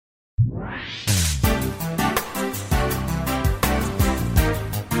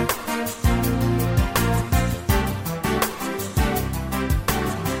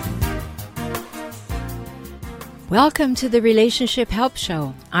Welcome to the Relationship Help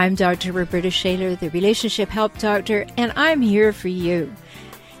Show. I'm Dr. Roberta Shaler, the Relationship Help Doctor, and I'm here for you.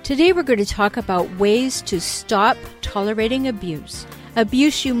 Today we're going to talk about ways to stop tolerating abuse.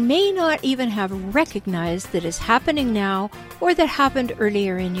 Abuse you may not even have recognized that is happening now or that happened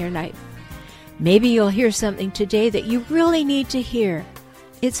earlier in your life. Maybe you'll hear something today that you really need to hear.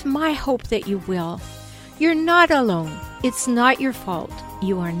 It's my hope that you will. You're not alone. It's not your fault.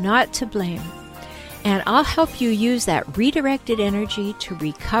 You are not to blame. And I'll help you use that redirected energy to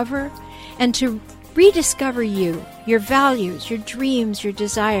recover and to rediscover you, your values, your dreams, your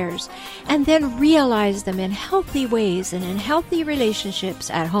desires, and then realize them in healthy ways and in healthy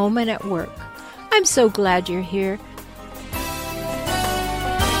relationships at home and at work. I'm so glad you're here.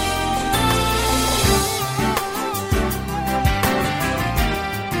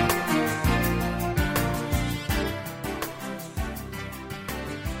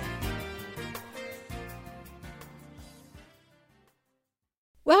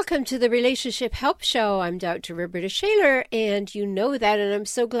 Welcome to the Relationship Help Show. I'm Dr. Roberta Shaler, and you know that, and I'm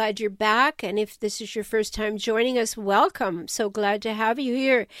so glad you're back. And if this is your first time joining us, welcome. So glad to have you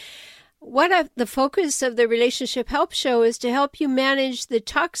here. The focus of the Relationship Help Show is to help you manage the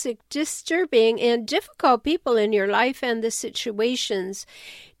toxic, disturbing, and difficult people in your life and the situations.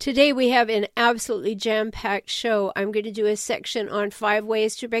 Today we have an absolutely jam-packed show. I'm going to do a section on 5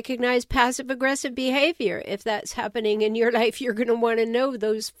 ways to recognize passive-aggressive behavior. If that's happening in your life, you're going to want to know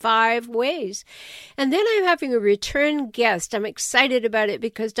those 5 ways. And then I'm having a return guest. I'm excited about it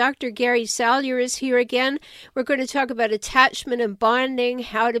because Dr. Gary Salyer is here again. We're going to talk about attachment and bonding,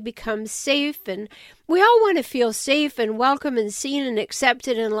 how to become safe, and we all want to feel safe and welcome and seen and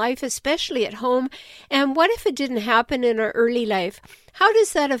accepted in life, especially at home. And what if it didn't happen in our early life? How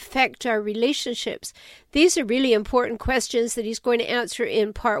does that affect our relationships? These are really important questions that he's going to answer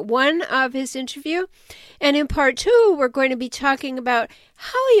in part 1 of his interview. And in part 2, we're going to be talking about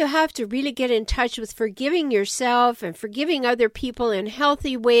how you have to really get in touch with forgiving yourself and forgiving other people in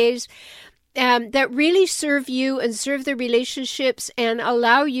healthy ways that really serve you and serve the relationships and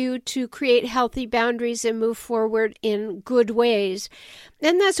allow you to create healthy boundaries and move forward in good ways.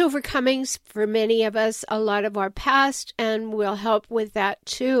 And that's overcoming, for many of us, a lot of our past, and will help with that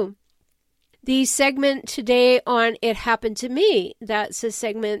too. The segment today on It Happened to Me, that's a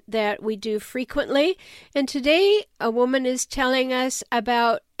segment that we do frequently. And today a woman is telling us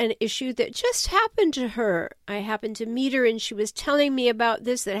about an issue that just happened to her. I happened to meet her and she was telling me about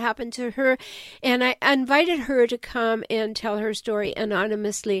this that happened to her. And I invited her to come and tell her story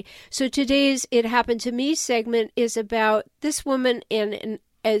anonymously. So today's It Happened to Me segment is about this woman and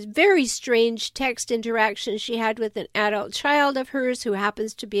a very strange text interaction she had with an adult child of hers who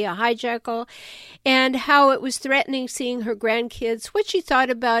happens to be a hijackal, and how it was threatening seeing her grandkids, what she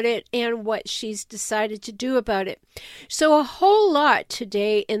thought about it, and what she's decided to do about it. So a whole lot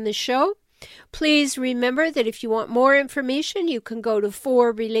today in the show. Please remember that if you want more information, you can go to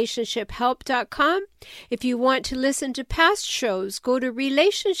forrelationshiphelp.com. If you want to listen to past shows, go to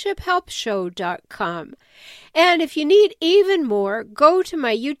relationshiphelpshow.com. And if you need even more, go to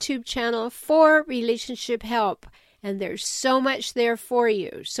my YouTube channel for Relationship Help. And there's so much there for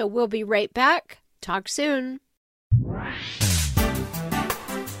you. So we'll be right back. Talk soon.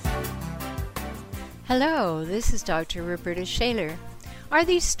 Hello, this is Dr. Roberta Shaler. Are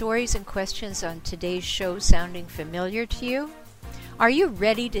these stories and questions on today's show sounding familiar to you? Are you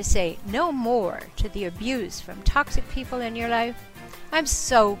ready to say no more to the abuse from toxic people in your life? I'm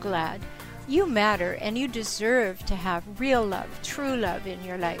so glad. You matter and you deserve to have real love, true love in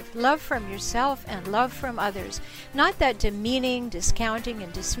your life. Love from yourself and love from others. Not that demeaning, discounting,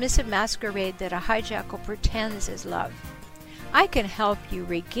 and dismissive masquerade that a hijackal pretends is love. I can help you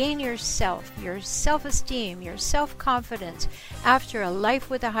regain yourself, your self-esteem, your self-confidence after a life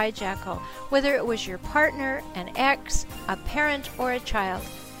with a hijackal, whether it was your partner, an ex, a parent, or a child.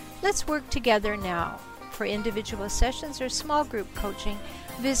 Let's work together now. For individual sessions or small group coaching,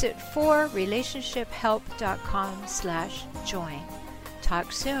 visit forrelationshiphelp.com/join.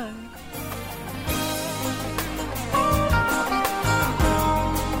 Talk soon.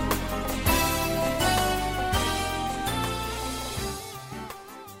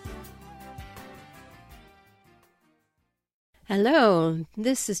 Hello,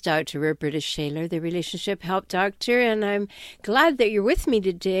 this is Dr. Roberta Shaler, the Relationship Help Doctor, and I'm glad that you're with me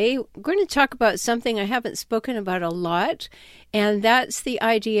today. We're going to talk about something I haven't spoken about a lot, and that's the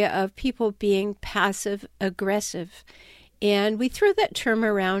idea of people being passive-aggressive. And we throw that term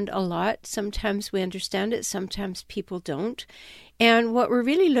around a lot. Sometimes we understand it, sometimes people don't. And what we're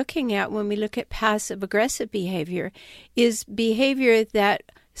really looking at when we look at passive-aggressive behavior is behavior that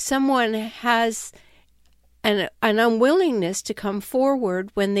someone has an unwillingness to come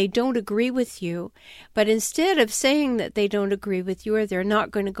forward when they don't agree with you. But instead of saying that they don't agree with you or they're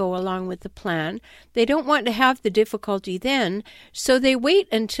not going to go along with the plan, they don't want to have the difficulty then, so they wait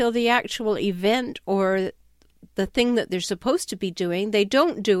until the actual event or the thing that they're supposed to be doing, they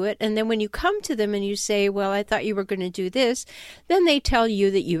don't do it, and then when you come to them and you say, well, I thought you were going to do this, then they tell you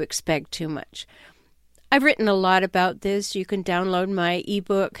that you expect too much. I've written a lot about this. You can download my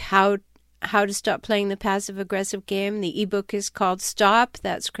ebook, How to Stop Playing the Passive-Aggressive Game. The ebook is called Stop,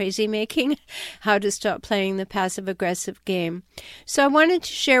 That's Crazy Making, How to Stop Playing the Passive-Aggressive Game. So I wanted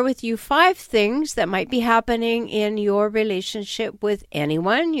to share with you 5 things that might be happening in your relationship with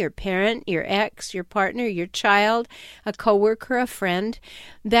anyone, your parent, your ex, your partner, your child, a coworker, a friend,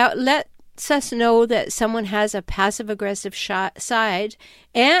 that lets us know that someone has a passive-aggressive side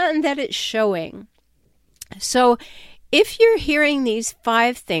and that it's showing. So if you're hearing these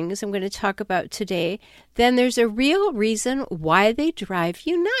 5 things I'm going to talk about today, then there's a real reason why they drive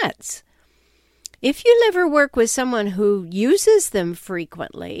you nuts. If you live or work with someone who uses them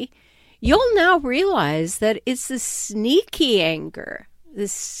frequently, you'll now realize that it's the sneaky anger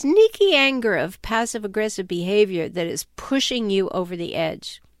of passive-aggressive behavior that is pushing you over the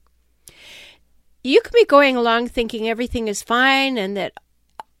edge. You could be going along thinking everything is fine and that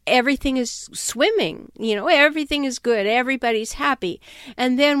everything is swimming, everything is good, everybody's happy.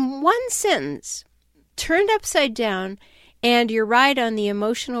 And then one sentence turned upside down and your ride on the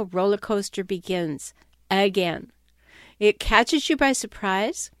emotional roller coaster begins again. It catches you by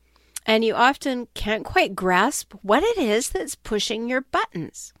surprise and you often can't quite grasp what it is that's pushing your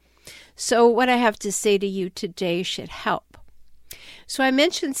buttons. So what I have to say to you today should help. So I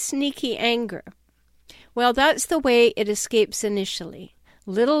mentioned sneaky anger. Well, that's the way it escapes initially.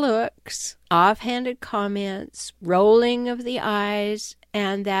 Little looks, offhanded comments, rolling of the eyes,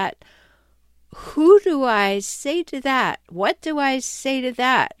 and that, who do I say to that? What do I say to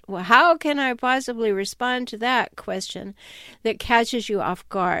that? Well, how can I possibly respond to that question that catches you off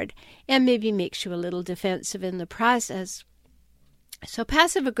guard and maybe makes you a little defensive in the process? So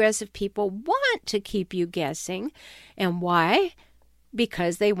passive-aggressive people want to keep you guessing. And why?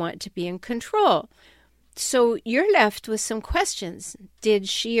 Because they want to be in control. So you're left with some questions. Did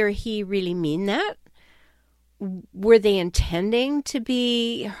she or he really mean that? Were they intending to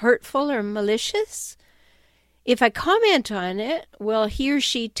be hurtful or malicious? If I comment on it, will he or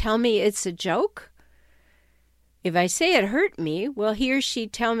she tell me it's a joke? If I say it hurt me, will he or she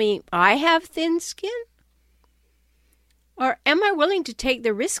tell me I have thin skin? Or am I willing to take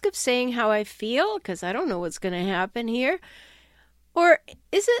the risk of saying how I feel? Because I don't know what's going to happen here. Or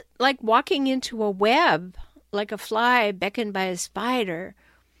is it like walking into a web, like a fly beckoned by a spider?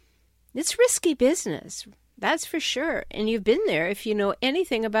 It's risky business, that's for sure. And you've been there if you know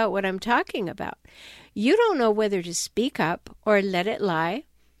anything about what I'm talking about. You don't know whether to speak up or let it lie,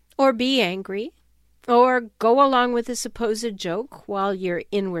 or be angry, or go along with a supposed joke while you're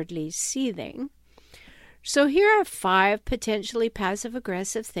inwardly seething. So here are 5 potentially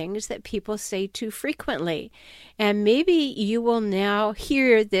passive-aggressive things that people say too frequently. And maybe you will now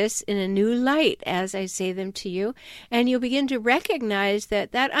hear this in a new light as I say them to you, and you'll begin to recognize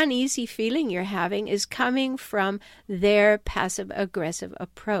that that uneasy feeling you're having is coming from their passive-aggressive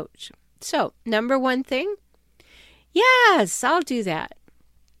approach. So, number 1 thing, yes, I'll do that.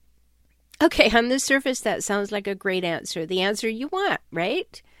 Okay, on the surface, that sounds like a great answer, the answer you want,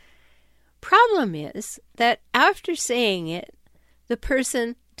 right? Problem is that after saying it, the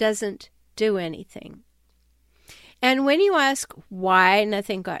person doesn't do anything. And when you ask why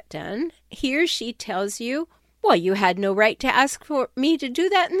nothing got done, he or she tells you, well, you had no right to ask for me to do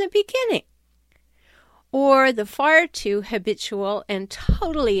that in the beginning. Or the far too habitual and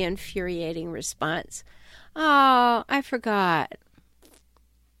totally infuriating response, oh, I forgot.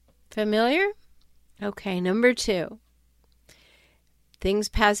 Familiar? Okay, number 2. Things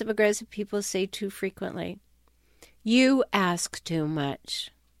passive-aggressive people say too frequently. You ask too much.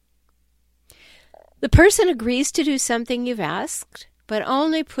 The person agrees to do something you've asked, but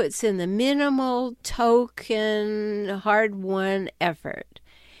only puts in the minimal, token, hard-won effort.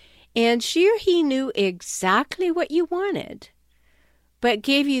 And she or he knew exactly what you wanted, but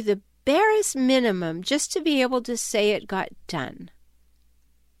gave you the barest minimum just to be able to say it got done.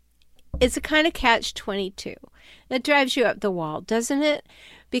 It's a kind of catch-22 that drives you up the wall, doesn't it?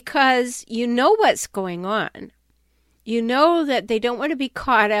 Because you know what's going on. You know that they don't want to be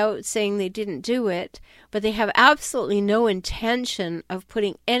caught out saying they didn't do it, but they have absolutely no intention of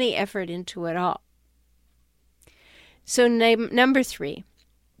putting any effort into it all. So number 3,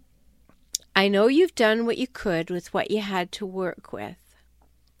 I know you've done what you could with what you had to work with.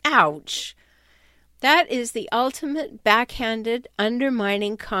 Ouch! That is the ultimate backhanded,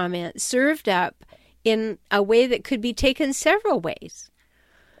 undermining comment served up in a way that could be taken several ways.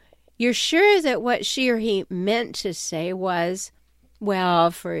 You're sure that what she or he meant to say was,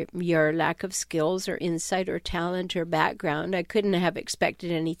 well, for your lack of skills or insight or talent or background, I couldn't have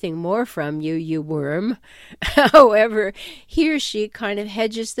expected anything more from you, you worm. However, he or she kind of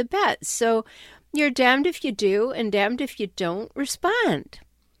hedges the bet. So you're damned if you do and damned if you don't respond.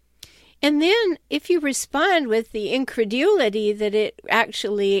 And then if you respond with the incredulity that it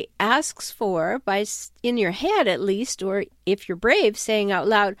actually asks for, by in your head at least, or if you're brave, saying out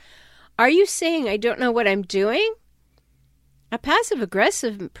loud, are you saying I don't know what I'm doing? A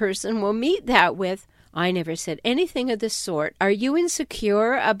passive-aggressive person will meet that with, I never said anything of the sort. Are you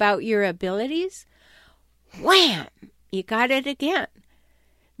insecure about your abilities? Wham! You got it again.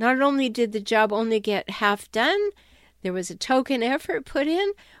 Not only did the job only get half done, there was a token effort put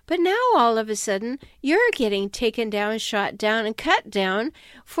in, but now all of a sudden you're getting taken down, shot down, and cut down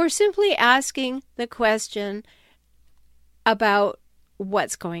for simply asking the question about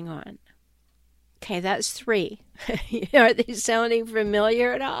what's going on. Okay, that's 3. Are they sounding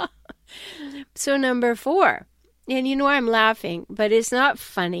familiar at all? So number 4, and you know I'm laughing, but it's not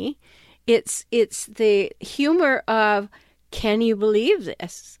funny. It's the humor of, can you believe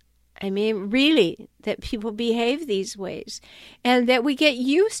this? I mean, really, that people behave these ways and that we get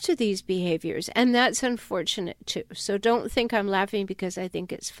used to these behaviors. And that's unfortunate, too. So don't think I'm laughing because I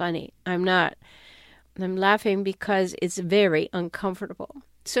think it's funny. I'm not. I'm laughing because it's very uncomfortable.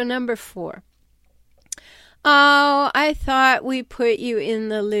 So number 4. Oh, I thought we put you in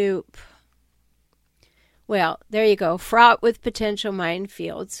the loop. Well, there you go. Fraught with potential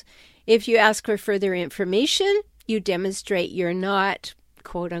minefields. If you ask for further information, you demonstrate you're not,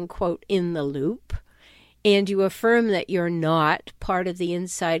 quote unquote, in the loop, and you affirm that you're not part of the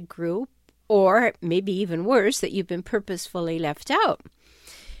inside group, or maybe even worse, that you've been purposefully left out.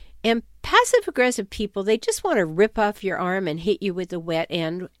 And passive-aggressive people, they just want to rip off your arm and hit you with the wet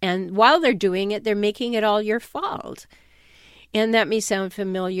end, and while they're doing it, they're making it all your fault. And that may sound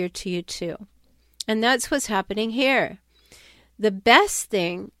familiar to you too. And that's what's happening here. The best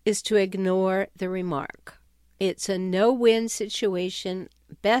thing is to ignore the remark. It's a no-win situation,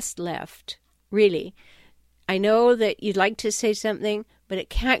 best left, really. I know that you'd like to say something, but it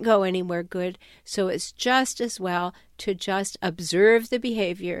can't go anywhere good, so it's just as well to just observe the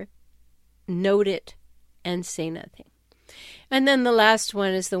behavior, note it, and say nothing. And then the last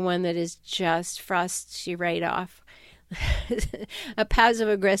one is the one that is just frosts you right off. A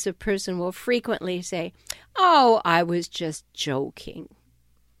passive-aggressive person will frequently say, oh, I was just joking.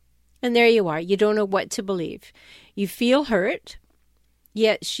 And there you are. You don't know what to believe. You feel hurt,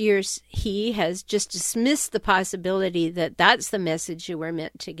 yet he has just dismissed the possibility that that's the message you were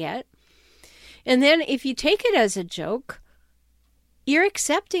meant to get. And then if you take it as a joke, you're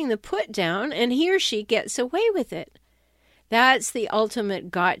accepting the put down, and he or she gets away with it. That's the ultimate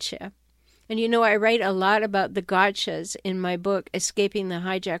gotcha. And you know, I write a lot about the gotchas in my book, Escaping the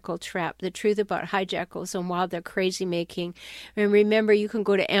Hijackal Trap, the truth about hijackals and why they're crazy making. And remember, you can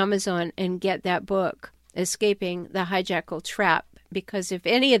go to Amazon and get that book, Escaping the Hijackal Trap, because if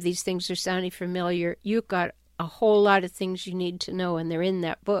any of these things are sounding familiar, you've got a whole lot of things you need to know, and they're in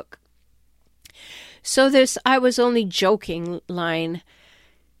that book. So this I was only joking line,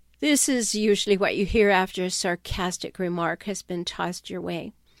 this is usually what you hear after a sarcastic remark has been tossed your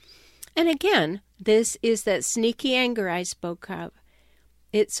way. And again, this is that sneaky anger I spoke of.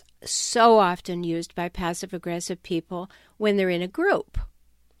 It's so often used by passive-aggressive people when they're in a group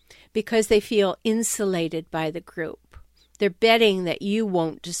because they feel insulated by the group. They're betting that you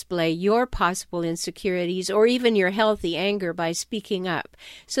won't display your possible insecurities or even your healthy anger by speaking up,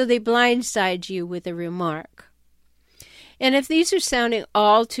 so they blindside you with a remark. And if these are sounding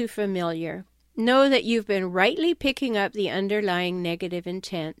all too familiar, know that you've been rightly picking up the underlying negative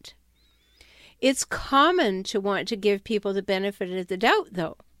intent. It's common to want to give people the benefit of the doubt,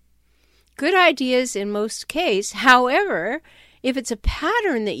 though. Good ideas in most cases. However, if it's a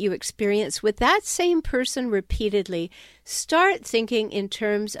pattern that you experience with that same person repeatedly, start thinking in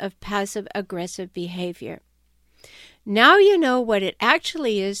terms of passive-aggressive behavior. Now you know what it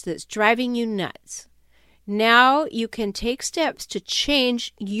actually is that's driving you nuts. Now you can take steps to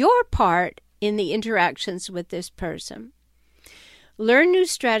change your part in the interactions with this person. Learn new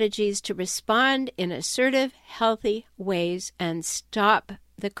strategies to respond in assertive, healthy ways and stop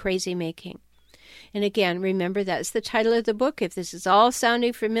the crazy making. And again, remember that's the title of the book. If this is all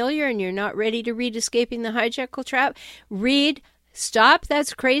sounding familiar and you're not ready to read Escaping the Hijackal Trap, read Stop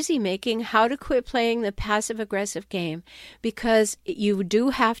That's Crazy Making, How to Quit Playing the Passive-Aggressive Game, because you do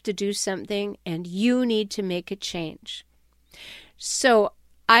have to do something and you need to make a change. So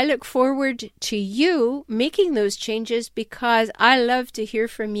I look forward to you making those changes because I love to hear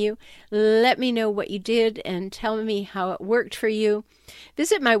from you. Let me know what you did and tell me how it worked for you.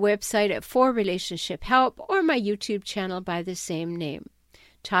 Visit my website at For Relationship Help or my YouTube channel by the same name.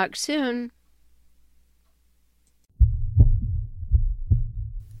 Talk soon.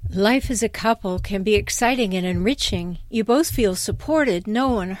 Life as a couple can be exciting and enriching. You both feel supported,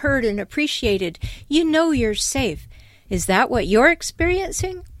 known, heard, and appreciated. You know you're safe. Is that what you're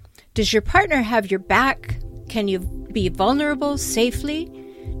experiencing? Does your partner have your back? Can you be vulnerable safely?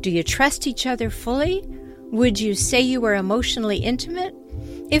 Do you trust each other fully? Would you say you are emotionally intimate?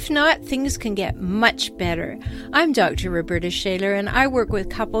 If not, things can get much better. I'm Dr. Roberta Shaler, and I work with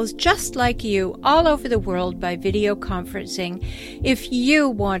couples just like you all over the world by video conferencing. If you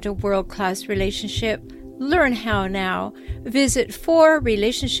want a world-class relationship, learn how now. Visit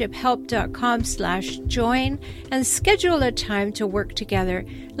forrelationshiphelp.com/join and schedule a time to work together.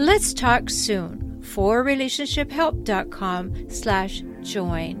 Let's talk soon.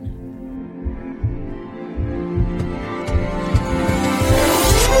 forrelationshiphelp.com/join.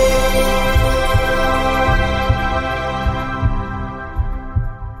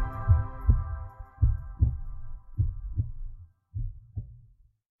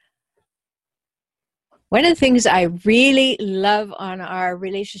 One of the things I really love on our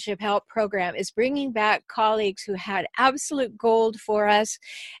Relationship Help program is bringing back colleagues who had absolute gold for us.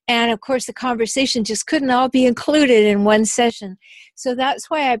 And of course, the conversation just couldn't all be included in one session. So that's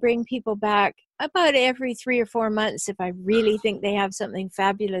why I bring people back about every 3 or 4 months if I really think they have something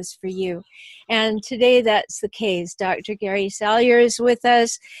fabulous for you. And today that's the case. Dr. Gary Salyer is with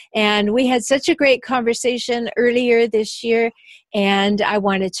us, and we had such a great conversation earlier this year, and I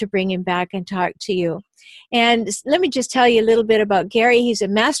wanted to bring him back and talk to you. And let me just tell you a little bit about Gary. He's a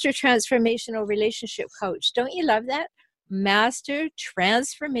master transformational relationship coach. Don't you love that? Master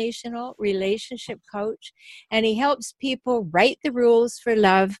transformational relationship coach. And he helps people write the rules for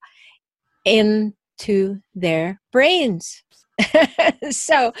love into their brains.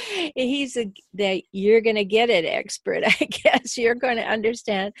 So he's the you're going to get it expert, I guess. You're going to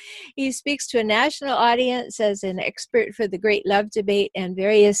understand. He speaks to a national audience as an expert for the Great Love Debate and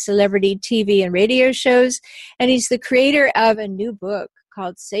various celebrity TV and radio shows. And he's the creator of a new book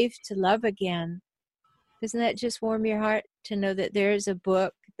called Safe to Love Again. Doesn't that just warm your heart to know that there's a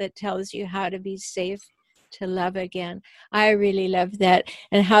book that tells you how to be safe to love again? I really love that.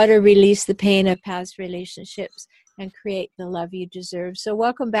 And how to release the pain of past relationships and create the love you deserve. So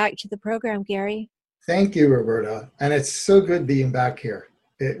welcome back to the program, Gary. Thank you, Roberta. And it's so good being back here.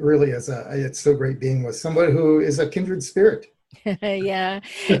 It really is. It's so great being with somebody who is a kindred spirit. Yeah,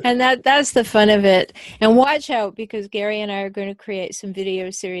 and that's the fun of it. And watch out, because Gary and I are going to create some video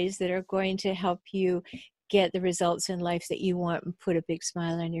series that are going to help you get the results in life that you want and put a big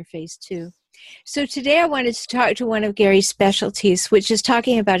smile on your face too. So today I wanted to talk to one of Gary's specialties, which is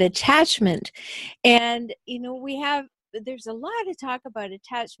talking about attachment. And, you know, there's a lot of talk about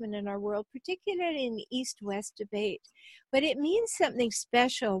attachment in our world, particularly in the East-West debate. But it means something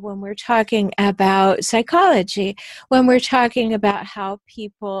special when we're talking about psychology, when we're talking about how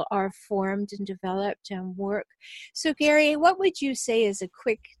people are formed and developed and work. So, Gary, what would you say is a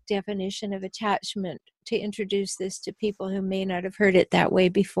quick definition of attachment to introduce this to people who may not have heard it that way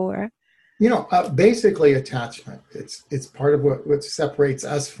before? You know, basically attachment, it's part of what separates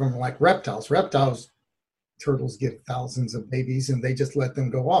us from like reptiles. Turtles give thousands of babies and they just let them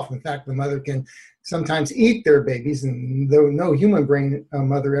go off. In fact, the mother can sometimes eat their babies, and though no human brain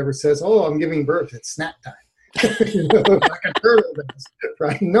mother ever says, "Oh, I'm giving birth, it's snack time." Like a turtle does,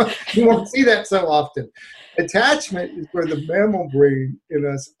 right? No, you won't see that so often. Attachment is where the mammal brain in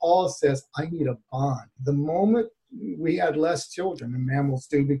us all says, "I need a bond." The moment we had less children, and mammals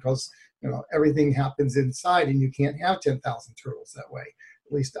do, because everything happens inside, and you can't have 10,000 turtles that way.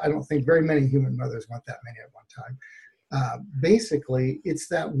 At least I don't think very many human mothers want that many at one time. Basically, it's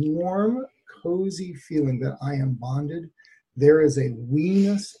that warm, cozy feeling that I am bonded. There is a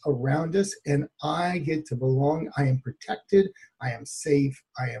we-ness around us, and I get to belong. I am protected. I am safe.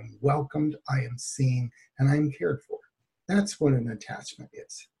 I am welcomed. I am seen, and I am cared for. That's what an attachment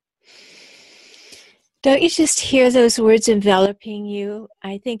is. Don't you just hear those words enveloping you?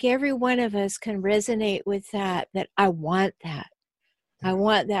 I think every one of us can resonate with that I want that. I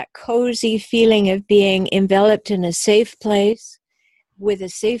want that cozy feeling of being enveloped in a safe place with a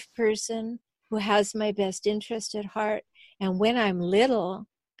safe person who has my best interest at heart. And when I'm little,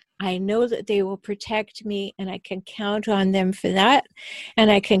 I know that they will protect me, and I can count on them for that, and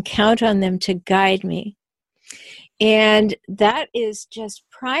I can count on them to guide me. And that is just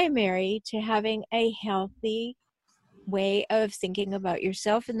primary to having a healthy way of thinking about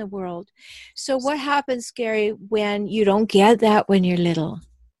yourself in the world. So what happens, Gary, when you don't get that when you're little?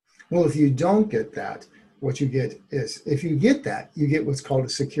 Well, if you don't get that, what you get is, if you get that, you get what's called a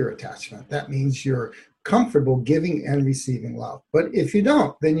secure attachment. That means you're comfortable giving and receiving love. But if you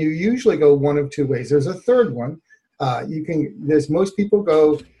don't, then you usually go one of two ways. There's a third one. Most people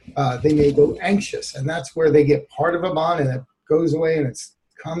go, they may go anxious, and that's where they get part of a bond and it goes away and it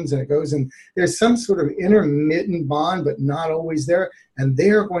comes and it goes. And there's some sort of intermittent bond, but not always there. And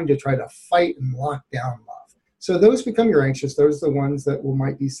they're going to try to fight and lock down love. So those become your anxious. Those are the ones that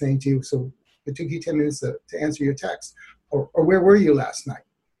might be saying to you, so it took you 10 minutes to answer your text, or where were you last night?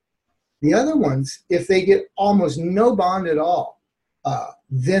 The other ones, if they get almost no bond at all,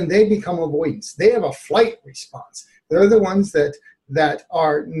 then they become avoidance. They have a flight response. They're the ones that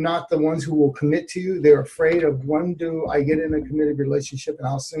are not the ones who will commit to you. They're afraid of, when do I get in a committed relationship and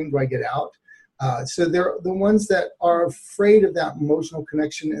how soon do I get out? So they're the ones that are afraid of that emotional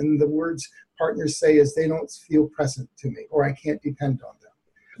connection, and the words partners say is, they don't feel present to me, or I can't depend on them.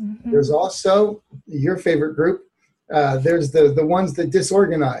 Mm-hmm. There's also your favorite group. There's the ones that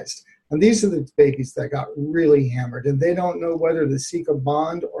disorganized. And these are the babies that got really hammered, and they don't know whether to seek a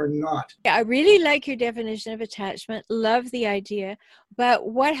bond or not. I really like your definition of attachment. Love the idea. But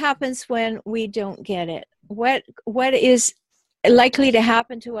what happens when we don't get it? What is likely to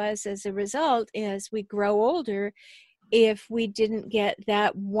happen to us as a result as we grow older if we didn't get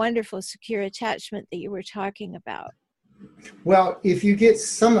that wonderful secure attachment that you were talking about? Well, if you get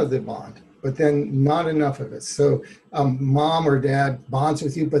some of the bond, but then not enough of it. So mom or dad bonds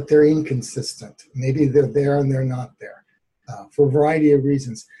with you, but they're inconsistent. Maybe they're there and they're not there for a variety of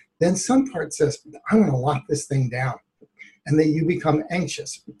reasons. Then some part says, I'm going to lock this thing down. And then you become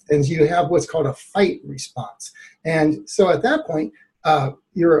anxious. And you have what's called a fight response. And so at that point,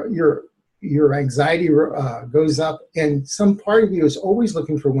 your anxiety goes up, and some part of you is always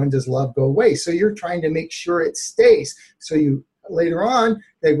looking for, when does love go away? So you're trying to make sure it stays. So you later on,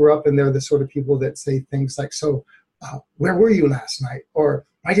 they grow up and they're the sort of people that say things like, so where were you last night? Or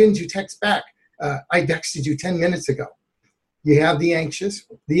why didn't you text back? I texted you 10 minutes ago. You have the anxious.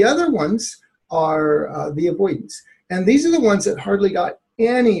 The other ones are the avoidance. And these are the ones that hardly got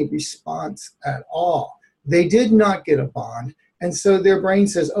any response at all. They did not get a bond. And so their brain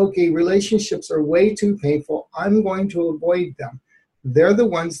says, okay, relationships are way too painful. I'm going to avoid them. They're the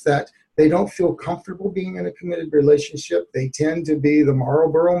ones that they don't feel comfortable being in a committed relationship. They tend to be the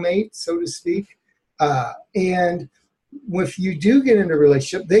Marlboro mate, so to speak. And if you do get in a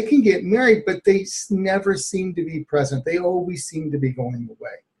relationship, they can get married, but they never seem to be present. They always seem to be going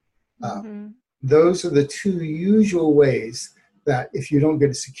away. Those are the two usual ways that if you don't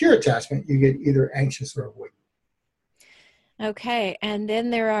get a secure attachment, you get either anxious or avoidant. Okay, and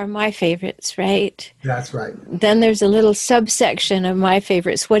then there are my favorites, right? That's right. Then there's a little subsection of my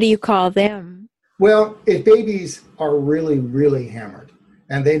favorites. What do you call them? Well, if babies are really, really hammered,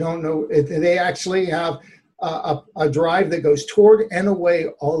 and they don't know, if they actually have a drive that goes toward and away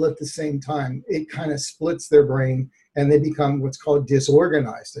all at the same time, it kind of splits their brain, and they become what's called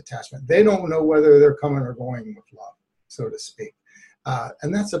disorganized attachment. They don't know whether they're coming or going with love, so to speak.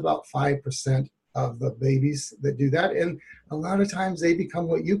 And that's about 5% of the babies that do that. And a lot of times they become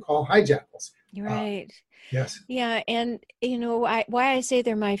what you call hijackals. Right. Yes. Yeah. And, why I say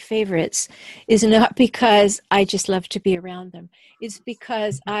they're my favorites is not because I just love to be around them. It's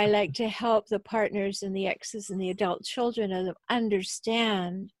because I like to help the partners and the exes and the adult children of them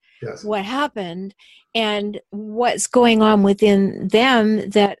understand what happened and what's going on within them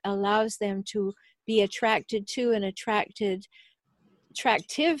that allows them to be attracted to and attractive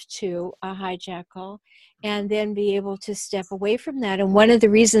to a hijackal, and then be able to step away from that. And one of the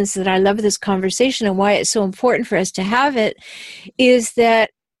reasons that I love this conversation and why it's so important for us to have it is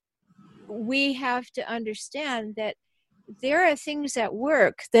that we have to understand that there are things at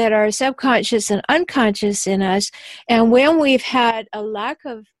work that are subconscious and unconscious in us. And when we've had a lack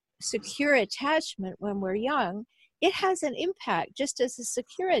of secure attachment when we're young, it has an impact just as a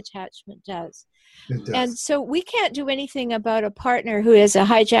secure attachment does. And so we can't do anything about a partner who is a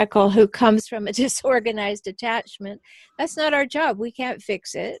hijackal who comes from a disorganized attachment. That's not our job. We can't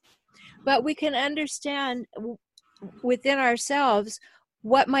fix it. But we can understand within ourselves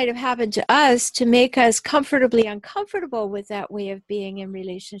what might have happened to us to make us comfortably uncomfortable with that way of being in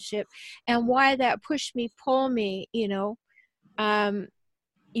relationship, and why that push me, pull me,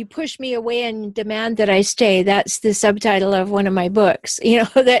 you push me away and demand that I stay. That's the subtitle of one of my books,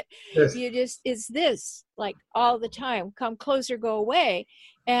 that Yes. you just, it's this like all the time, come closer, go away.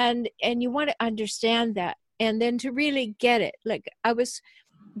 And you want to understand that. And then to really get it. Like I was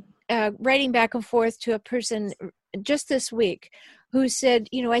writing back and forth to a person just this week who said,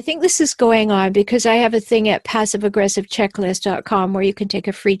 I think this is going on because I have a thing at passiveaggressivechecklist.com where you can take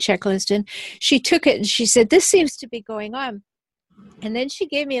a free checklist. And she took it and she said, this seems to be going on. And then she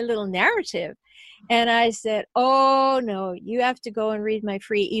gave me a little narrative. And I said, oh, no, you have to go and read my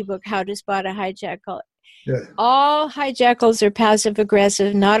free ebook, How to Spot a Hijackal. Yeah. All hijackals are passive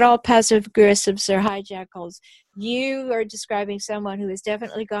aggressive. Not all passive aggressives are hijackals. You are describing someone who has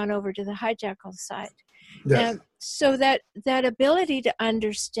definitely gone over to the hijackal side. Yes. So that ability to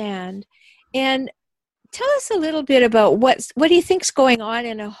understand. And tell us a little bit about what do you think's going on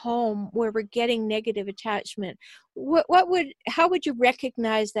in a home where we're getting negative attachment? How would you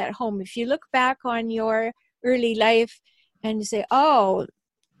recognize that home? If you look back on your early life and you say, oh,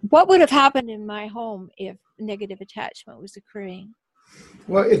 what would have happened in my home if negative attachment was occurring?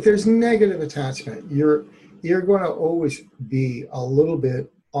 Well, if there's negative attachment, you're going to always be a little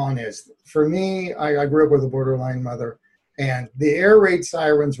bit honest. For me, I grew up with a borderline mother, and the air raid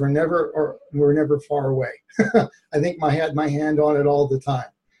sirens were never far away. I think I had my hand on it all the time.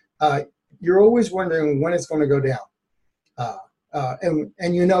 You're always wondering when it's going to go down, and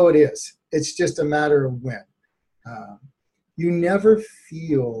it is. It's just a matter of when. You never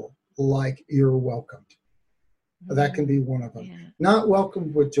feel like you're welcomed. That can be one of them. Yeah. Not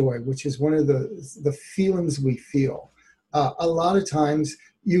welcomed with joy, which is one of the feelings we feel. A lot of times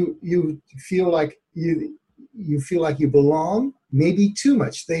you feel like you belong, maybe too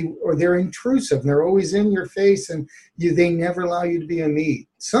much. They're intrusive. And they're always in your face, and they never allow you to be in need.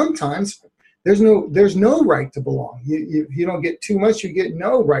 Sometimes there's no right to belong. You don't get too much, you get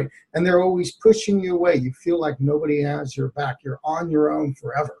no right, and they're always pushing you away. You feel like nobody has your back. You're on your own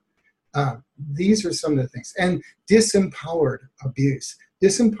forever. These are some of the things. And disempowered abuse.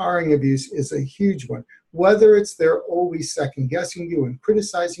 Disempowering abuse is a huge one. Whether it's they're always second guessing you and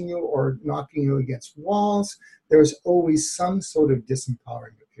criticizing you or knocking you against walls, there's always some sort of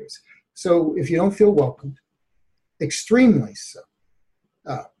disempowering abuse. So if you don't feel welcomed, extremely so,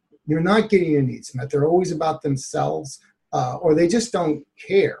 you're not getting your needs met. They're always about themselves, or they just don't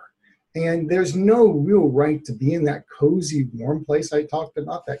care. And there's no real right to be in that cozy, warm place I talked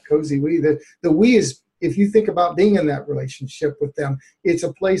about, that cozy we. The we is, if you think about being in that relationship with them, it's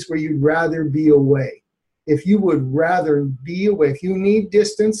a place where you'd rather be away. If you would rather be away, if you need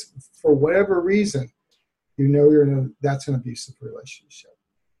distance for whatever reason, that's an abusive relationship.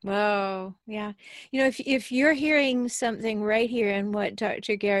 Oh, yeah. If you're hearing something right here in what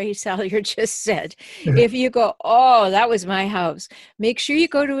Dr. Gary Salyer just said, if you go, oh, that was my house, make sure you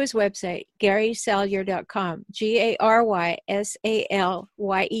go to his website, GarySalyer.com,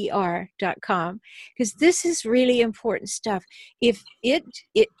 GarySalyer.com, because this is really important stuff. If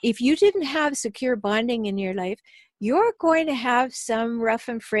you didn't have secure bonding in your life, you're going to have some rough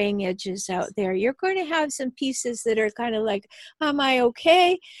and fraying edges out there. You're going to have some pieces that are kind of like, am I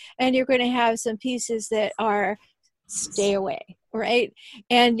okay? And you're going to have some pieces that are stay away, right?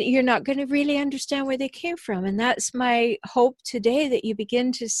 And you're not going to really understand where they came from. And that's my hope today, that you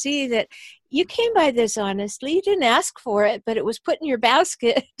begin to see that you came by this honestly. You didn't ask for it, but it was put in your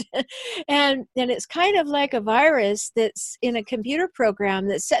basket. and it's kind of like a virus that's in a computer program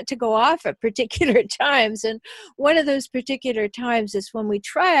that's set to go off at particular times. And one of those particular times is when we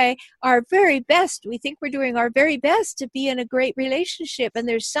try our very best. We think we're doing our very best to be in a great relationship, and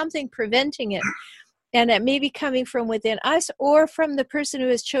there's something preventing it. And it may be coming from within us or from the person who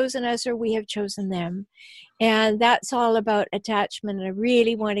has chosen us, or we have chosen them. And that's all about attachment. And I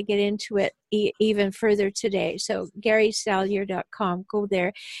really want to get into it even further today. So GarySalyer.com, go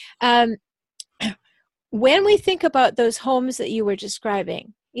there. When we think about those homes that you were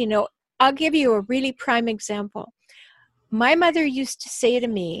describing, I'll give you a really prime example. My mother used to say to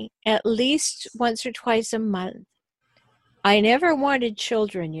me at least once or twice a month, I never wanted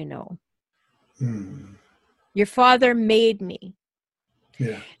children, Your father made me.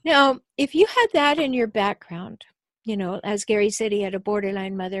 Yeah. Now, if you had that in your background, as Gary said, he had a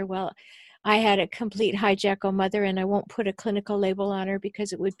borderline mother. Well, I had a complete hijackal mother, and I won't put a clinical label on her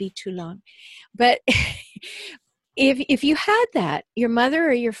because it would be too long. But if you had that, your mother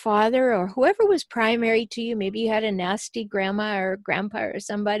or your father or whoever was primary to you, maybe you had a nasty grandma or grandpa or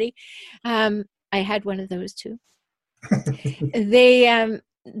somebody. I had one of those too. They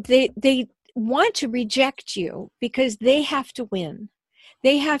want to reject you because they have to win.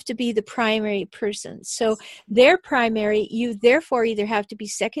 They have to be the primary person. So they're primary. You therefore either have to be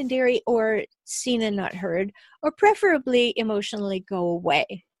secondary or seen and not heard, or preferably emotionally go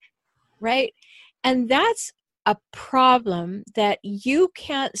away, right? And that's a problem that you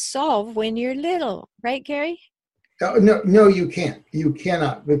can't solve when you're little, right, Gary? No, you can't. You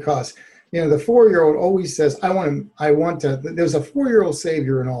cannot, because the 4-year-old always says, I want to. There's a 4-year-old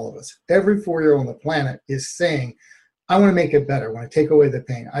savior in all of us. Every 4-year-old on the planet is saying, I want to make it better. I want to take away the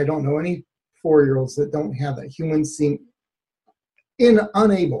pain. I don't know any 4-year-olds that don't have that. Humans seem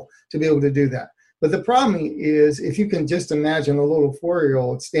unable to be able to do that. But the problem is, if you can just imagine a little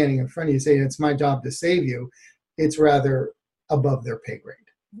 4-year-old standing in front of you saying, it's my job to save you, it's rather above their pay grade.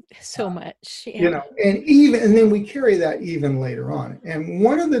 So much. Yeah. And then we carry that even later on. And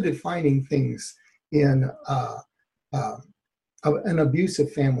one of the defining things in an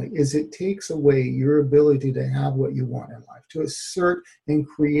abusive family is it takes away your ability to have what you want in life, to assert and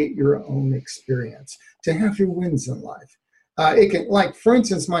create your own experience, to have your wins in life. It can, like, for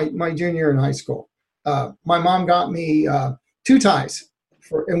instance, my junior year in high school, my mom got me 2 ties,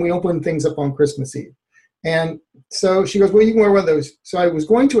 and we opened things up on Christmas Eve. And so she goes, well, you can wear one of those. So I was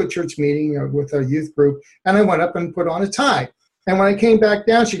going to a church meeting with a youth group, and I went up and put on a tie. And when I came back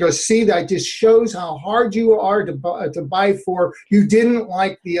down, she goes, see, that just shows how hard you are to buy for. You didn't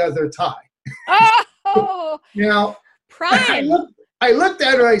like the other tie. Oh, now, prime. I looked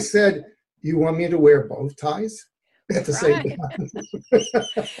at her, I said, you want me to wear both ties at the same time?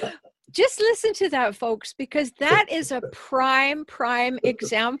 Just listen to that, folks, because that is a prime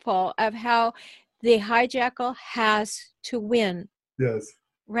example of how the hijackal has to win. Yes.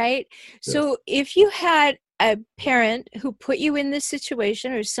 Right? Yes. So if you had a parent who put you in this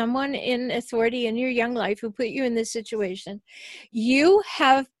situation, or someone in authority in your young life who put you in this situation, you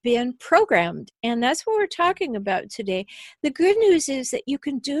have been programmed. And that's what we're talking about today. The good news is that you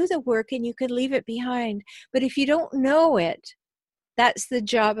can do the work and you can leave it behind. But if you don't know it, that's the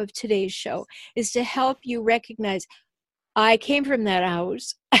job of today's show, is to help you recognize, I came from that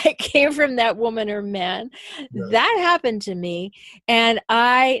house. I came from that woman or man. Yes. That happened to me. And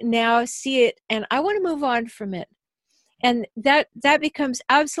I now see it and I want to move on from it. And that becomes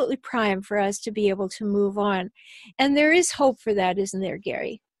absolutely prime for us to be able to move on. And there is hope for that, isn't there,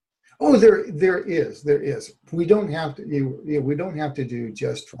 Gary? Oh, there is. We don't have to. We don't have to do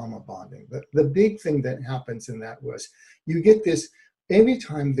just trauma bonding. The big thing that happens in that was you get this every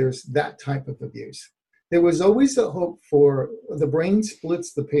time there's that type of abuse. There was always a hope for the brain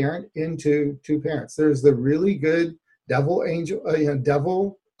splits the parent into 2 parents. There's the really good devil angel,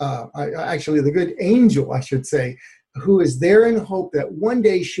 actually the good angel, I should say, who is there in hope that one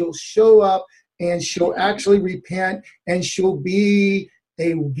day she'll show up and she'll actually repent and she'll be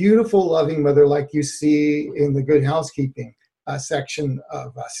a beautiful, loving mother like you see in the Good Housekeeping section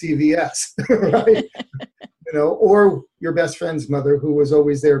of CVS, right? Or your best friend's mother who was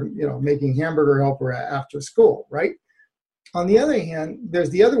always there, making hamburger helper after school, right? On the other hand, there's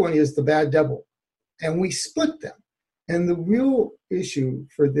the other one is the bad devil, and we split them. And the real issue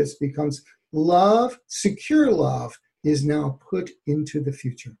for this becomes love, secure love, is now put into the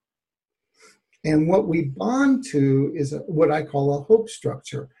future. And what we bond to is what I call a hope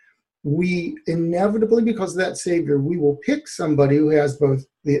structure. We inevitably, because of that savior, we will pick somebody who has both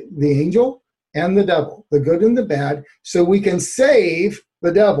the angel and the devil, the good and the bad, so we can save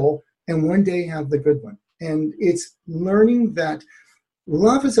the devil and one day have the good one. And it's learning that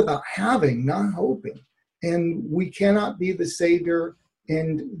love is about having, not hoping. And we cannot be the savior.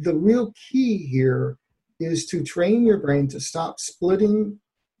 And the real key here is to train your brain to stop splitting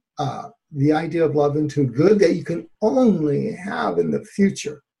the idea of love into good that you can only have in the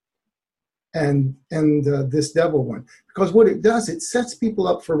future and this devil one. Because what it does, it sets people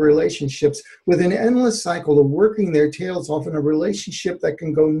up for relationships with an endless cycle of working their tails off in a relationship that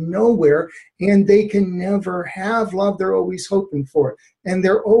can go nowhere, and they can never have love. They're always hoping for it. And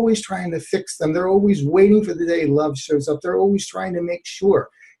they're always trying to fix them. They're always waiting for the day love shows up. They're always trying to make sure.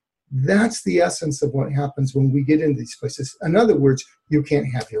 That's the essence of what happens when we get into these places. In other words, you can't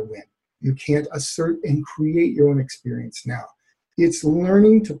have your win. You can't assert and create your own experience now. It's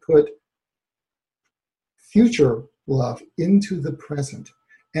learning to put future love into the present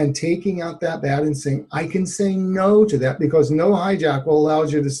and taking out that bad and saying, I can say no to that, because no hijackal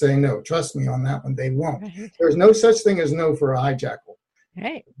allows you to say no. Trust me on that one, they won't. Right. There's no such thing as no for a hijackal.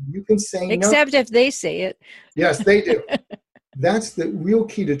 Right. You can say no. Except if they say it. Yes, they do. That's the real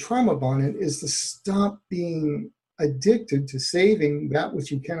key to trauma bonding, is to stop being addicted to saving that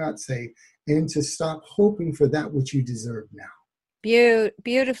which you cannot save and to stop hoping for that which you deserve now.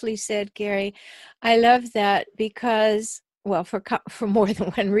 Beautifully said, Gary. I love that because, well, for more than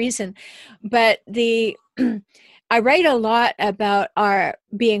one reason, but I write a lot about our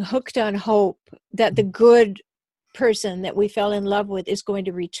being hooked on hope, that the good person that we fell in love with is going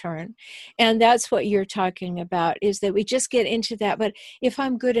to return. And that's what you're talking about, is that we just get into that. But if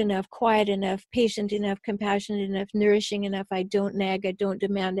I'm good enough, quiet enough, patient enough, compassionate enough, nourishing enough, I don't nag, I don't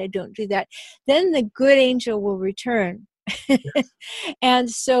demand, I don't do that, then the good angel will return. And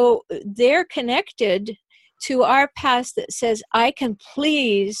so they're connected to our past that says, I can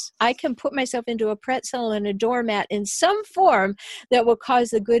put myself into a pretzel and a doormat in some form that will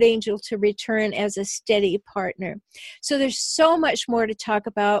cause the good angel to return as a steady partner. So there's so much more to talk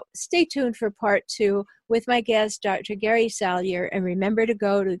about. Stay tuned for part 2 with my guest, Dr. Gary Salyer. And remember to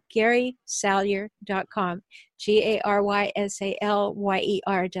go to GarySalyer.com,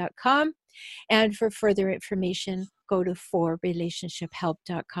 GarySalyer.com. And for further information, go to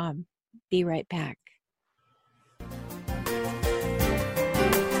forrelationshiphelp.com. Be right back.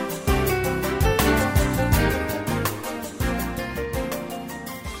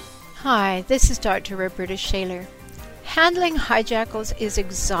 Hi, this is Dr. Roberta Shaler. Handling hijackals is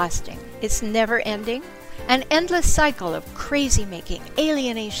exhausting. It's never ending, an endless cycle of crazy making,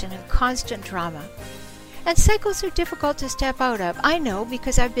 alienation, and constant drama. And cycles are difficult to step out of. I know,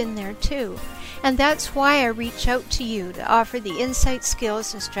 because I've been there too. And that's why I reach out to you to offer the insight,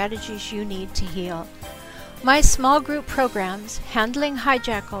 skills, and strategies you need to heal. My small group programs, Handling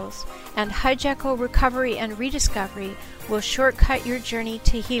Hijackals and Hijackal Recovery and Rediscovery, will shortcut your journey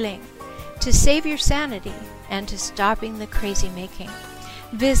to healing, to save your sanity, and to stopping the crazy making.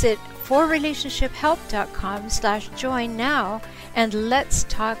 Visit forrelationshiphelp.com/join now, and let's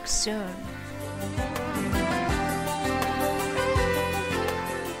talk soon.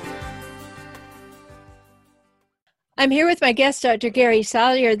 I'm here with my guest, Dr. Gary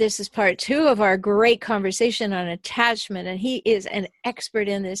Salyer. This is part 2 of our great conversation on attachment, and he is an expert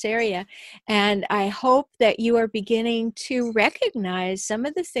in this area. And I hope that you are beginning to recognize some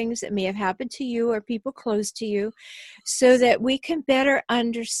of the things that may have happened to you or people close to you, so that we can better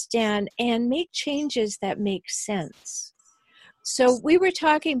understand and make changes that make sense. So we were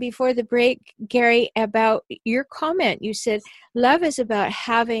talking before the break, Gary, about your comment. You said, love is about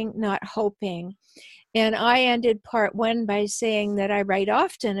having, not hoping. And I ended part 1 by saying that I write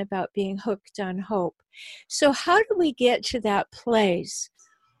often about being hooked on hope. So how do we get to that place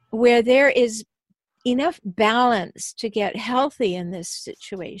where there is enough balance to get healthy in this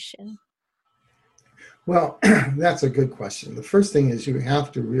situation? Well, that's a good question. The first thing is you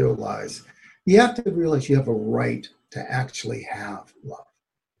have to realize you have a right to actually have love.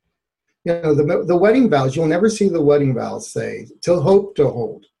 You know, the wedding vows, you'll never see the wedding vows say, to hope to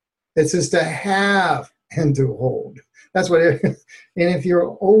hold. It says to have and to hold. That's what it is. And if you're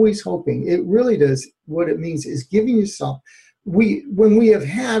always hoping, it really does, what it means is giving yourself, when we have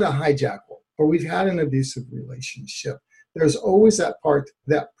had a hijackal or we've had an abusive relationship, there's always that part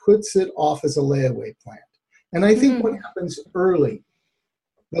that puts it off as a layaway plan. And I think what happens early,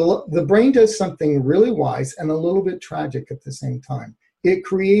 the brain does something really wise and a little bit tragic at the same time. It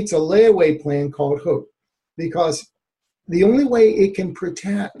creates a layaway plan called hope, because the only way it can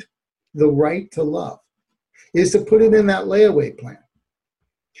protect the right to love is to put it in that layaway plan.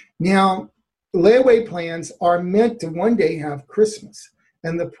 Now, layaway plans are meant to one day have Christmas.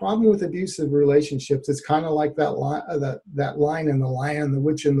 And the problem with abusive relationships is kind of like that line in The Lion, the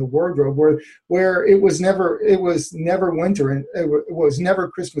Witch, and the Wardrobe, where it was never winter, and it was never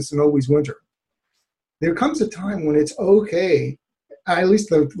Christmas and always winter. There comes a time when it's okay. At least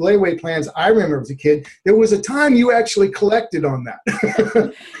the layaway plans I remember as a kid, there was a time you actually collected on that.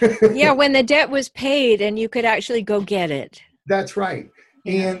 Yeah, when the debt was paid and you could actually go get it. That's right.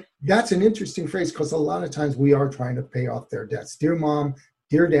 Yeah. And that's an interesting phrase, because a lot of times we are trying to pay off their debts. Dear mom,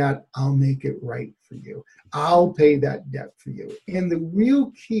 dear dad, I'll make it right for you. I'll pay that debt for you. And the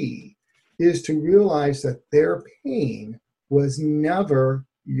real key is to realize that their pain was never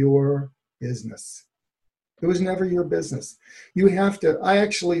your business. It was never your business. You have to, I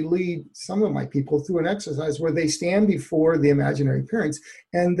actually lead some of my people through an exercise where they stand before the imaginary parents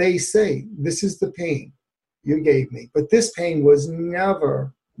and they say, this is the pain you gave me, but this pain was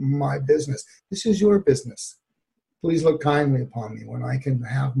never my business. This is your business. Please look kindly upon me when I can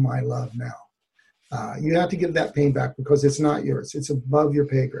have my love now. You have to give that pain back because it's not yours. It's above your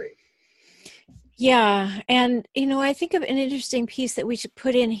pay grade. Yeah. And, I think of an interesting piece that we should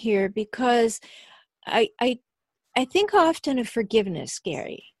put in here, because I think often of forgiveness,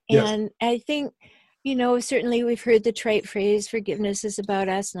 Gary. Yes. And I think certainly we've heard the trite phrase, forgiveness is about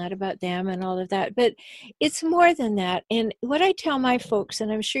us, not about them, and all of that. But it's more than that. And what I tell my folks,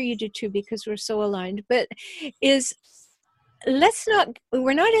 and I'm sure you do too, because we're so aligned, but is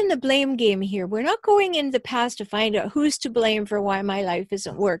we're not in the blame game here. We're not going into the past to find out who's to blame for why my life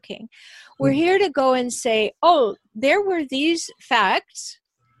isn't working. We're here to go and say, oh, there were these facts,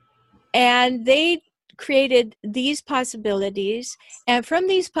 and they created these possibilities, and from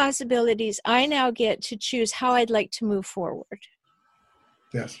these possibilities I now get to choose how I'd like to move forward.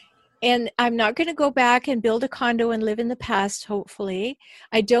 Yes. And I'm not going to go back and build a condo and live in the past, hopefully.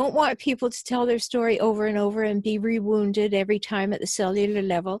 I don't want people to tell their story over and over and be rewounded every time at the cellular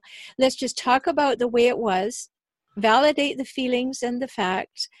level. Let's just talk about the way it was, validate the feelings and the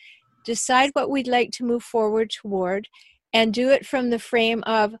facts, decide what we'd like to move forward toward, and do it from the frame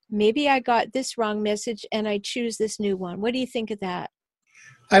of, maybe I got this wrong message and I choose this new one. What do you think of that?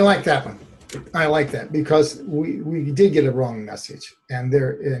 I like that one. I like that because we did get a wrong message, and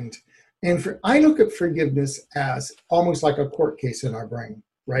I look at forgiveness as almost like a court case in our brain,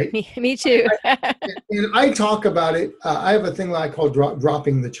 right? Me too. And I talk about it. I have a thing that I call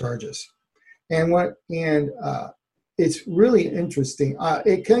dropping the charges, and it's really interesting.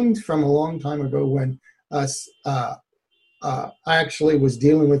 It came from a long time ago when I actually was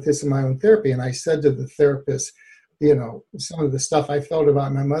dealing with this in my own therapy, and I said to the therapist, some of the stuff I felt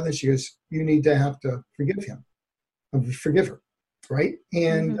about my mother. She goes, "You need to have to forgive her, right?"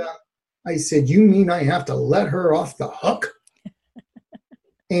 And I said, "You mean I have to let her off the hook?"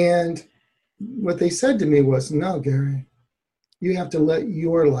 And what they said to me was, "No, Gary, you have to let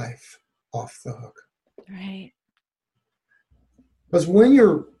your life off the hook." Right. Because when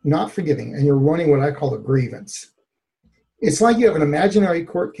you're not forgiving and you're running what I call a grievance, it's like you have an imaginary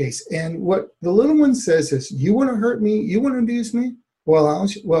court case. And what the little one says is, "You want to hurt me? You want to abuse me? Well,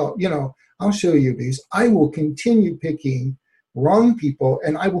 I'll show you abuse. I will continue picking wrong people,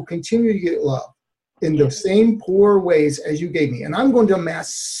 and I will continue to get love in the same poor ways as you gave me. And I'm going to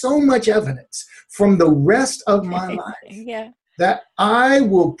amass so much evidence from the rest of my life that I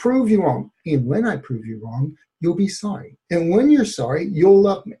will prove you wrong. And when I prove you wrong, you'll be sorry. And when you're sorry, you'll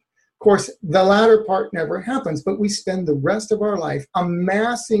love me." Of course, the latter part never happens, but we spend the rest of our life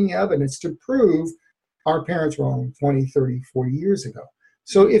amassing evidence to prove our parents wrong 20, 30, 40 years ago.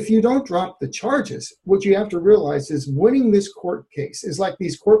 So if you don't drop the charges, what you have to realize is winning this court case is like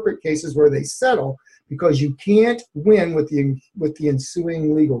these corporate cases where they settle because you can't win with the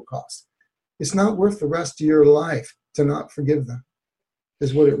ensuing legal costs. It's not worth the rest of your life to not forgive them,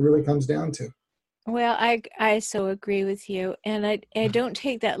 is what it really comes down to. Well, I so agree with you, and I don't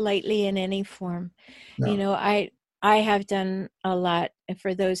take that lightly in any form. No. I have done a lot.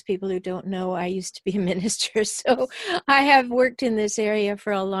 For those people who don't know, I used to be a minister, so I have worked in this area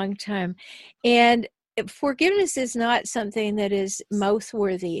for a long time. And forgiveness is not something that is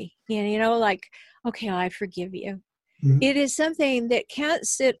mouth-worthy, like, okay, I forgive you. Mm-hmm. It is something that can't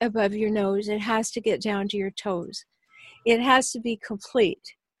sit above your nose. It has to get down to your toes. It has to be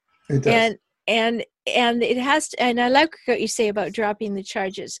complete. It does. And it has to, and I like what you say about dropping the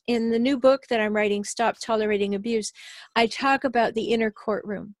charges. In the new book that I'm writing, Stop Tolerating Abuse, I talk about the inner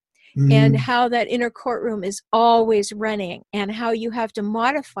courtroom and how that inner courtroom is always running, and how you have to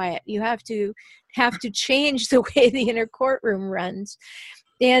modify it. You have to change the way the inner courtroom runs.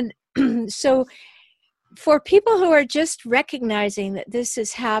 And so for people who are just recognizing that this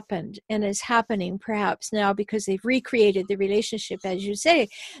has happened and is happening perhaps now because they've recreated the relationship, as you say,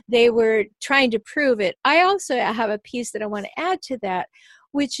 they were trying to prove it. I also have a piece that I want to add to that,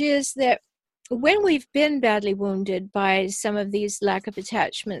 which is that when we've been badly wounded by some of these lack of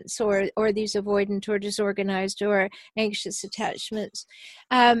attachments or these avoidant or disorganized or anxious attachments,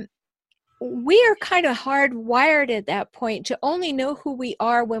 we are kind of hardwired at that point to only know who we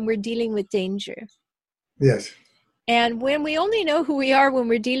are when we're dealing with danger. Yes. And when we only know who we are when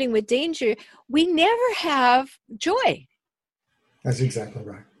we're dealing with danger, we never have joy. That's exactly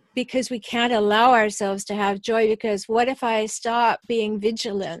right. Because we can't allow ourselves to have joy, because what if I stop being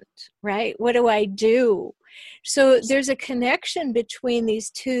vigilant, right? What do I do? So there's a connection between these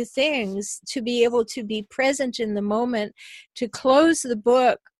two things to be able to be present in the moment, to close the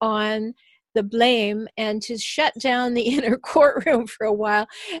book on the blame, and to shut down the inner courtroom for a while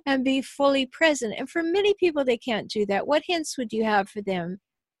and be fully present. And for many people, they can't do that. What hints would you have for them?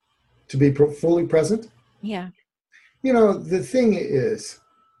 To be fully present? Yeah. The thing is,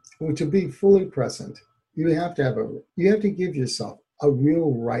 to be fully present, you have to give yourself a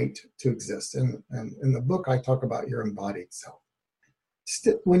real right to exist. And in the book, I talk about your embodied self.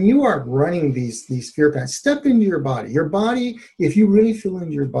 when you are running these fear patterns, step into your body. Your body, if you really feel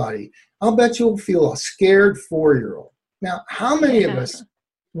into your body, I'll bet you'll feel a scared 4-year-old. Now, how many of us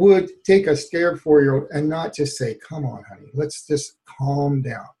would take a scared 4-year-old and not just say, come on, honey, let's just calm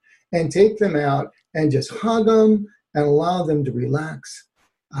down, and take them out and just hug them and allow them to relax?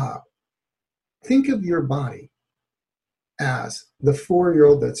 Think of your body as the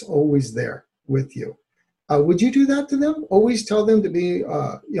 4-year-old that's always there with you. Would you do that to them? Always tell them to be,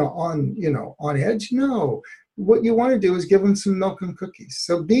 on edge? No. What you want to do is give them some milk and cookies.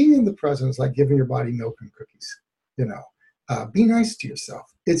 So being in the present is like giving your body milk and cookies. Be nice to yourself.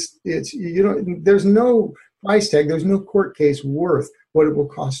 There's no price tag. There's no court case worth what it will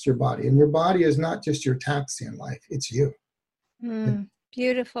cost your body. And your body is not just your taxi in life. It's you.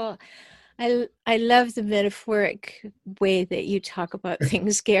 Beautiful. I love the metaphoric way that you talk about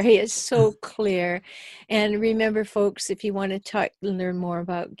things, Gary. It's so clear. And remember, folks, if you want to learn more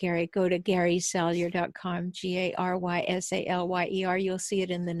about Gary, go to GarySalyer.com, GarySalyer. You'll see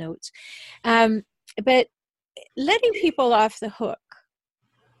it in the notes. But letting people off the hook.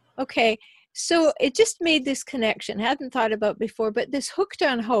 Okay, so it just made this connection. Hadn't thought about before, but this hooked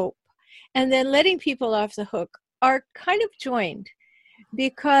on hope and then letting people off the hook are kind of joined.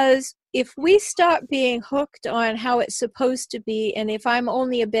 Because if we stop being hooked on how it's supposed to be, and if I'm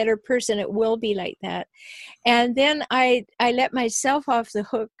only a better person, it will be like that. And then I let myself off the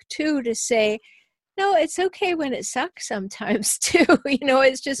hook too, to say, no, it's okay when it sucks sometimes too.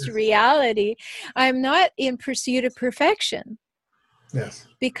 It's just reality. I'm not in pursuit of perfection. Yes.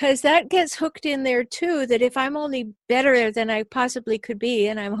 Because that gets hooked in there too, that if I'm only better than I possibly could be,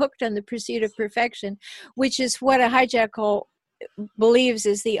 and I'm hooked on the pursuit of perfection, which is what a hijackal believes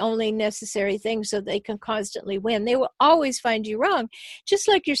is the only necessary thing so they can constantly win. They will always find you wrong. Just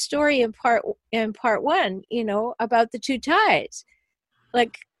like your story in part one, about the 2 ties.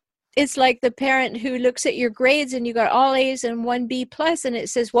 Like, it's like the parent who looks at your grades and you got all A's and 1 B plus, and it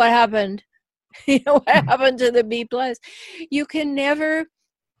says, what happened? What happened to the B plus? You can never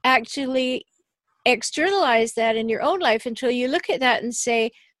actually externalize that in your own life until you look at that and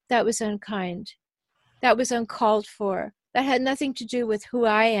say, that was unkind. That was uncalled for. That had nothing to do with who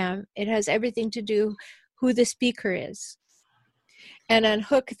I am. It has everything to do who the speaker is. And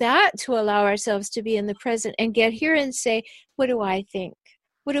unhook that to allow ourselves to be in the present and get here and say, what do I think?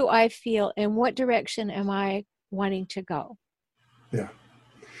 What do I feel? And what direction am I wanting to go? Yeah.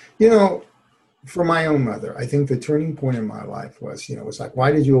 For my own mother, I think the turning point in my life was, was like,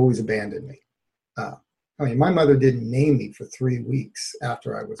 why did you always abandon me? My mother didn't name me for 3 weeks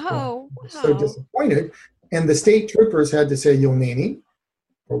after I was born. I was so disappointed. And the state troopers had to say, you'll name me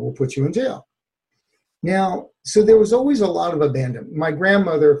or we'll put you in jail. Now, so there was always a lot of abandonment. My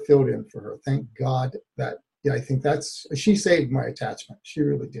grandmother filled in for her. Thank God that, I think she saved my attachment. She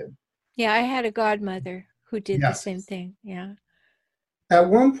really did. Yeah, I had a godmother who did the same thing. Yeah. At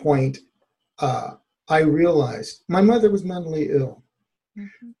one point, I realized my mother was mentally ill.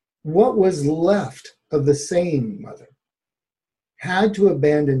 Mm-hmm. What was left of the sane mother had to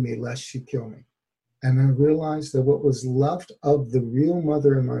abandon me lest she kill me. And I realized that what was left of the real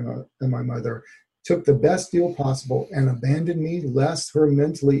mother and my mother took the best deal possible and abandoned me lest her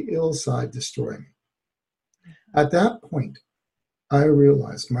mentally ill side destroy me. At that point, I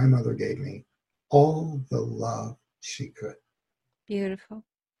realized my mother gave me all the love she could. Beautiful.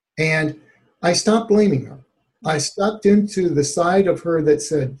 And I stopped blaming her. I stepped into the side of her that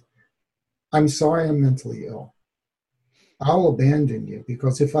said, I'm sorry I'm mentally ill. I'll abandon you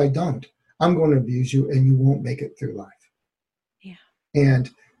because if I don't, I'm going to abuse you and you won't make it through life. Yeah.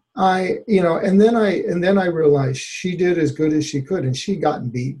 And and then I realized she did as good as she could, and she'd gotten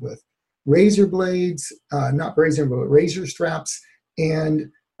beat with razor blades, not razor, but razor straps.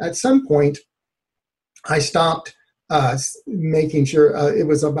 And at some point I stopped making sure it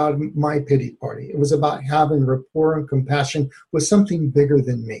was about my pity party. It was about having rapport and compassion with something bigger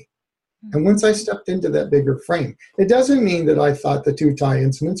than me. And once I stepped into that bigger frame, it doesn't mean that I thought the 2 tie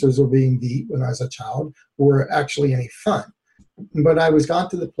incidents or being beat when I was a child were actually any fun. But I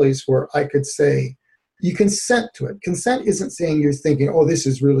got to the place where I could say, you consent to it. Consent isn't saying you're thinking, oh, this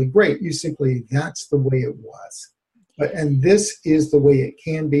is really great. You simply, that's the way it was. And this is the way it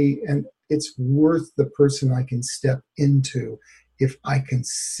can be. And it's worth the person I can step into if I can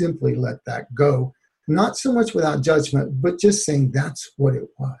simply let that go. Not so much without judgment, but just saying that's what it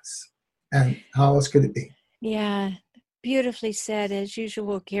was. And how else could it be? Yeah, beautifully said, as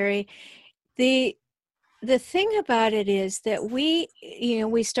usual, Gary. The thing about it is that we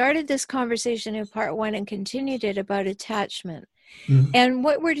started this conversation in part 1 and continued it about attachment. Mm-hmm. And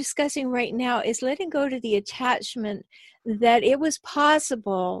what we're discussing right now is letting go to the attachment that it was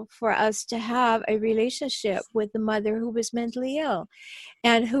possible for us to have a relationship with the mother who was mentally ill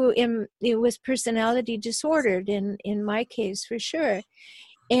and who it was personality disordered in my case for sure.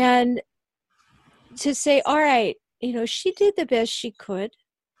 And to say, all right, she did the best she could.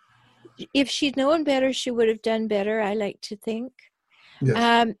 If she'd known better, she would have done better, I like to think.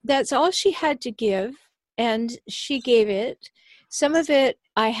 Yes. That's all she had to give, and she gave it. Some of it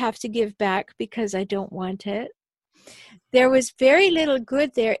I have to give back because I don't want it. There was very little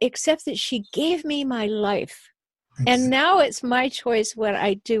good there, except that she gave me my life. And now it's my choice what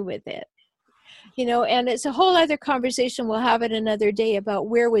I do with it. And it's a whole other conversation. We'll have it another day about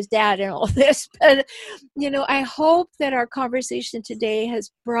where was Dad and all this. But, I hope that our conversation today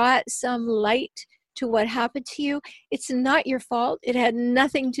has brought some light to what happened to you. It's not your fault. It had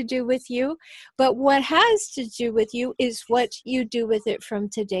nothing to do with you. But what has to do with you is what you do with it from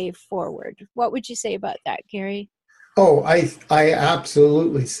today forward. What would you say about that, Gary? Oh, I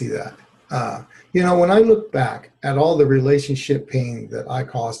absolutely see that. When I look back at all the relationship pain that I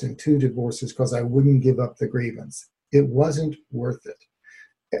caused in 2 divorces because I wouldn't give up the grievance, it wasn't worth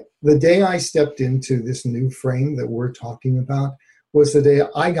it. The day I stepped into this new frame that we're talking about was the day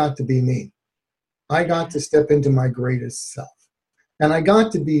I got to be me. I got to step into my greatest self. And I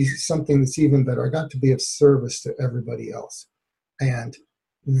got to be something that's even better. I got to be of service to everybody else. And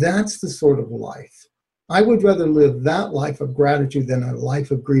that's the sort of life. I would rather live that life of gratitude than a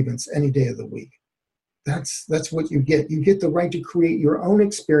life of grievance any day of the week. That's what you get. You get the right to create your own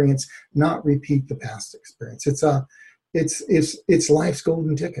experience, not repeat the past experience. It's life's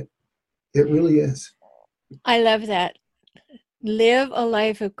golden ticket. It really is. I love that. Live a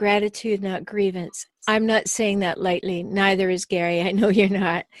life of gratitude, not grievance. I'm not saying that lightly. Neither is Gary. I know you're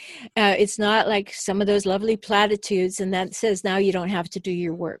not. It's not like some of those lovely platitudes and that says now you don't have to do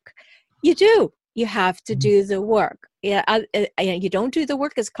your work. You do. You have to do the work. Yeah, you don't do the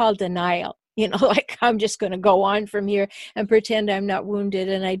work. It's called denial. Like I'm just going to go on from here and pretend I'm not wounded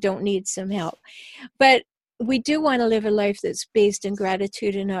and I don't need some help. But we do want to live a life that's based in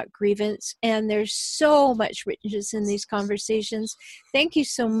gratitude and not grievance. And there's so much richness in these conversations. Thank you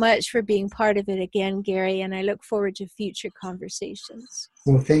so much for being part of it again, Gary. And I look forward to future conversations.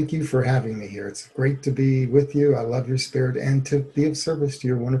 Well, thank you for having me here. It's great to be with you. I love your spirit and to be of service to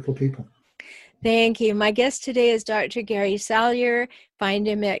your wonderful people. Thank you. My guest today is Dr. Gary Salyer. Find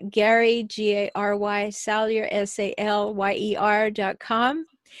him at Gary, Gary Salyer, SALYER.com.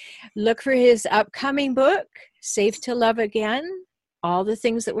 Look for his upcoming book, Safe to Love Again. All the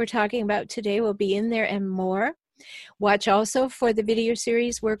things that we're talking about today will be in there and more. Watch also for the video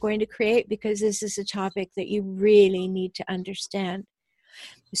series we're going to create because this is a topic that you really need to understand.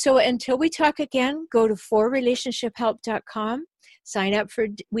 So until we talk again, go to forrelationshiphelp.com. Sign up for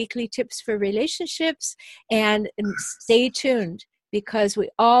weekly tips for relationships and stay tuned because we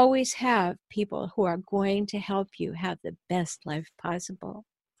always have people who are going to help you have the best life possible.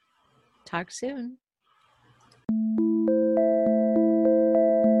 Talk soon.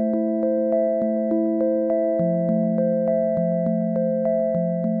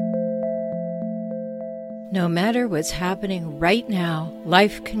 No matter what's happening right now,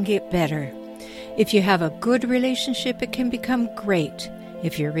 life can get better. If you have a good relationship, it can become great.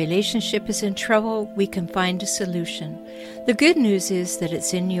 If your relationship is in trouble, we can find a solution. The good news is that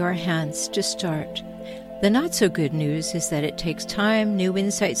it's in your hands to start. The not so good news is that it takes time, new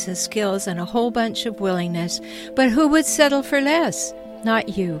insights and skills, and a whole bunch of willingness. But who would settle for less?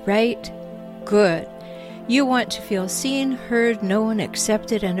 Not you, right? Good. You want to feel seen, heard, known,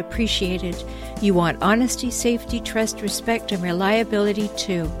 accepted, and appreciated. You want honesty, safety, trust, respect, and reliability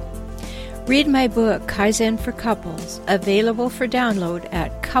too. Read my book, Kaizen for Couples, available for download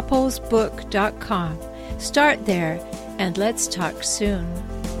at couplesbook.com. Start there, and let's talk soon.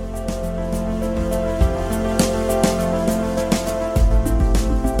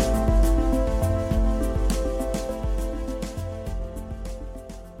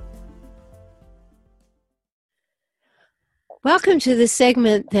 Welcome to the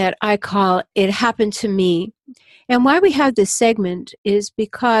segment that I call It Happened to Me. And why we have this segment is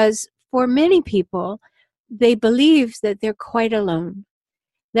because for many people, they believe that they're quite alone,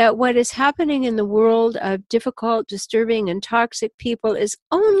 that what is happening in the world of difficult, disturbing, and toxic people is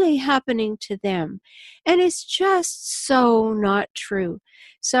only happening to them. And it's just so not true.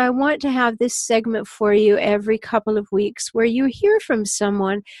 So I want to have this segment for you every couple of weeks where you hear from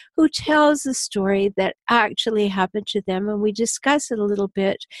someone who tells the story that actually happened to them, and we discuss it a little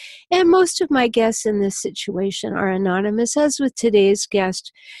bit. And most of my guests in this situation are anonymous, as with today's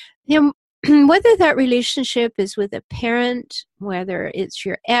guest. whether that relationship is with a parent, whether it's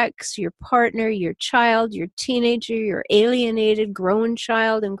your ex, your partner, your child, your teenager, your alienated grown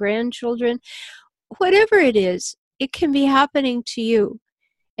child and grandchildren, whatever it is, it can be happening to you.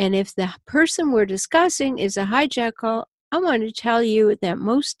 And if the person we're discussing is a hijackal, I want to tell you that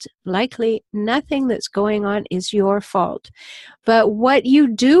most likely nothing that's going on is your fault. But what you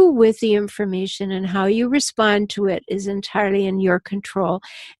do with the information and how you respond to it is entirely in your control.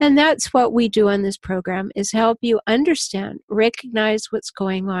 And that's what we do on this program, is help you understand, recognize what's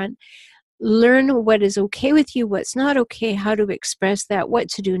going on, learn what is okay with you, what's not okay, how to express that, what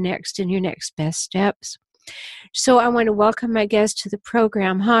to do next, and your next best steps. So I want to welcome my guest to the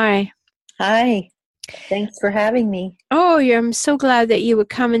program. Hi. Hi. Thanks for having me. Oh, I'm so glad that you would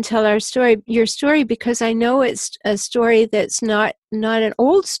come and tell your story, because I know it's a story that's not an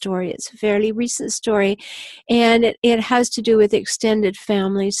old story. It's a fairly recent story, and it has to do with extended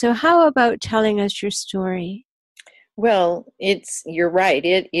family. So how about telling us your story? Well, you're right.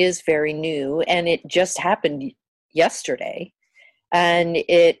 It is very new, and it just happened yesterday. And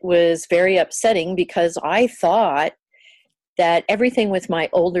it was very upsetting because I thought that everything with my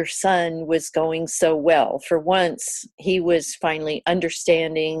older son was going so well. For once, he was finally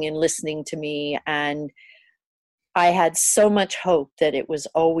understanding and listening to me, and I had so much hope that it was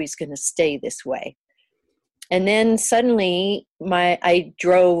always going to stay this way. And then suddenly, I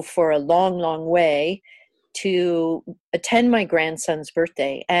drove for a long, long way to attend my grandson's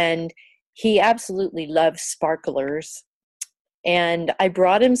birthday, and he absolutely loves sparklers. And I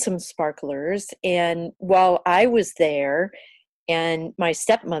brought him some sparklers, and while I was there and my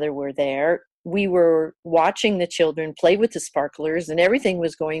stepmother were there, we were watching the children play with the sparklers, and everything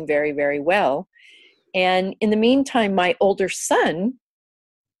was going very, very well. And in the meantime, my older son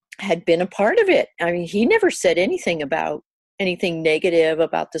had been a part of it. I mean, he never said anything negative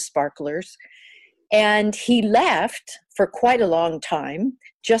about the sparklers. And he left for quite a long time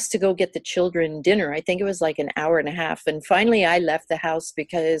just to go get the children dinner. I think it was like an hour and a half. And finally, I left the house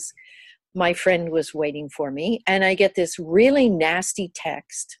because my friend was waiting for me. And I get this really nasty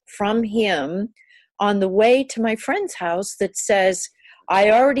text from him on the way to my friend's house that says,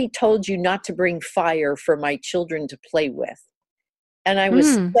 "I already told you not to bring fire for my children to play with." And I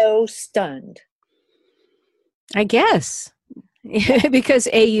was so stunned. I guess. Because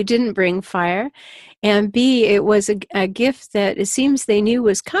A, you didn't bring fire, and B, it was a gift that it seems they knew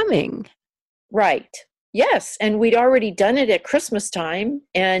was coming. Right. Yes. And we'd already done it at Christmas time,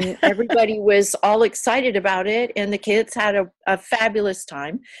 and everybody was all excited about it, and the kids had a fabulous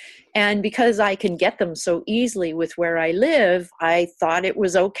time. And because I can get them so easily with where I live, I thought it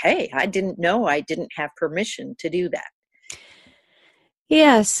was okay. I didn't know I didn't have permission to do that.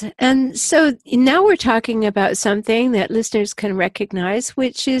 Yes, and so now we're talking about something that listeners can recognize,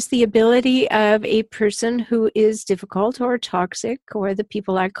 which is the ability of a person who is difficult or toxic, or the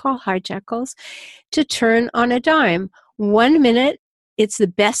people I call hijackals, to turn on a dime. 1 minute, it's the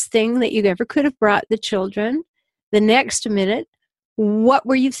best thing that you ever could have brought the children. The next minute, what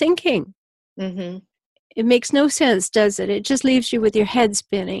were you thinking? Mm-hmm. It makes no sense, does it? It just leaves you with your head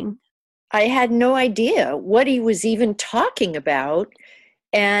spinning. I had no idea what he was even talking about.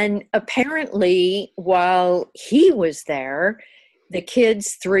 And apparently, while he was there, the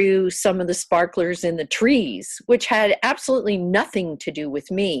kids threw some of the sparklers in the trees, which had absolutely nothing to do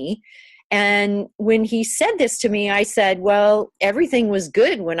with me. And when he said this to me, I said, well, everything was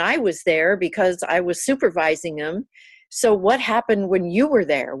good when I was there because I was supervising them. So what happened when you were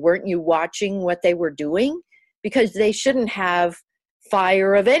there? Weren't you watching what they were doing? Because they shouldn't have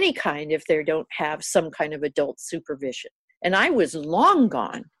fire of any kind if they don't have some kind of adult supervision. And I was long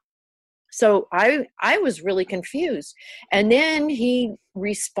gone. So I was really confused. And then he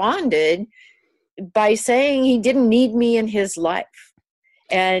responded by saying he didn't need me in his life.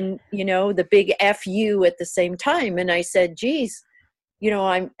 And, the big F you at the same time. And I said, geez,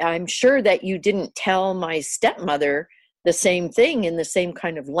 I'm sure that you didn't tell my stepmother the same thing in the same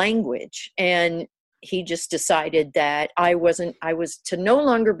kind of language. And he just decided that I was to no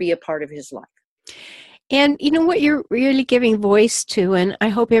longer be a part of his life. And you know what you're really giving voice to, and I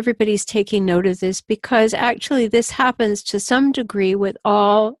hope everybody's taking note of this, because actually this happens to some degree with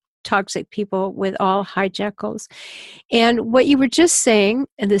all toxic people, with all hijackals. And what you were just saying,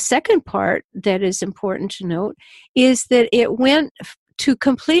 and the second part that is important to note, is that it went to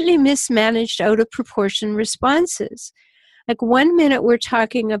completely mismanaged, out of proportion responses. Like 1 minute we're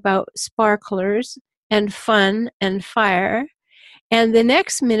talking about sparklers and fun and fire, and the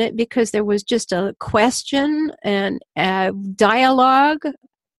next minute, because there was just a question and a dialogue,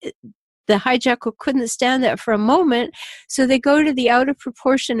 the hijackal couldn't stand that for a moment. So they go to the out of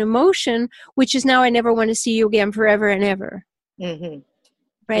proportion emotion, which is now I never want to see you again forever and ever. Mm-hmm.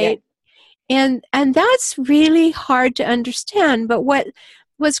 Right? Yeah. And that's really hard to understand. But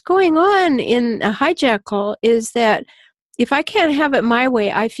what's going on in a hijackal is that if I can't have it my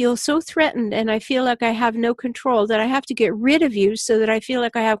way, I feel so threatened and I feel like I have no control, that I have to get rid of you so that I feel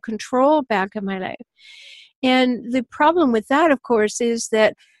like I have control back in my life. And the problem with that, of course, is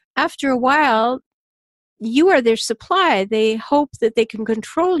that after a while, you are their supply. They hope that they can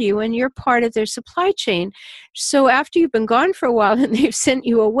control you and you're part of their supply chain. So after you've been gone for a while and they've sent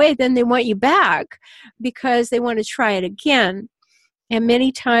you away, then they want you back because they want to try it again. And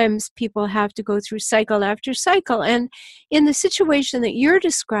many times people have to go through cycle after cycle. And in the situation that you're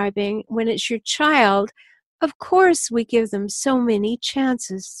describing, when it's your child, of course we give them so many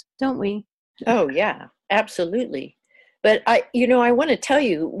chances, don't we? Oh, yeah, absolutely. But I want to tell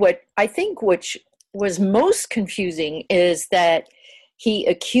you what I think which was most confusing is that he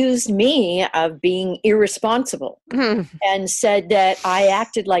accused me of being irresponsible and said that I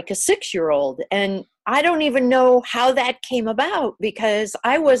acted like a 6-year-old. And I don't even know how that came about because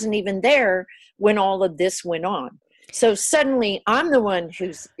I wasn't even there when all of this went on. So suddenly I'm the one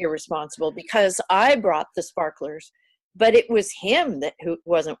who's irresponsible because I brought the sparklers, but it was him who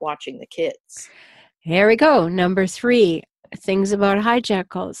wasn't watching the kids. Here we go. Number 3, things about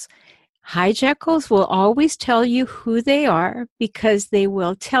hijackals. Hijackals will always tell you who they are because they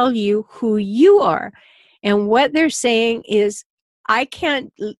will tell you who you are. And what they're saying is, I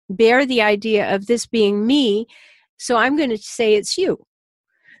can't bear the idea of this being me, so I'm going to say it's you.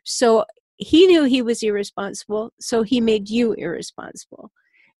 So he knew he was irresponsible, so he made you irresponsible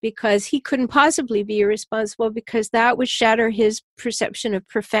because he couldn't possibly be irresponsible because that would shatter his perception of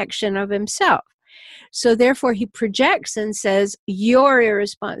perfection of himself. So therefore he projects and says, you're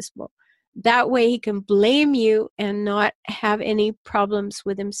irresponsible. That way he can blame you and not have any problems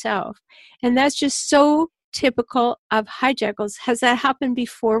with himself. And that's just so typical of hijackals. Has that happened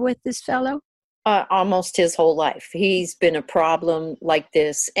before with this fellow? Almost his whole life. He's been a problem like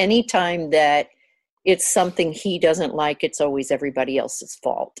this. Anytime that it's something he doesn't like, it's always everybody else's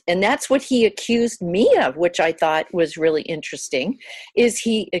fault. And that's what he accused me of, which I thought was really interesting, is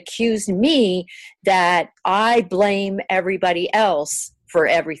he accused me that I blame everybody else for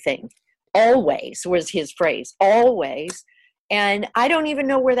everything. Always was his phrase, always. And I don't even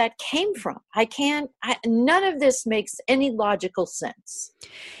know where that came from. None of this makes any logical sense.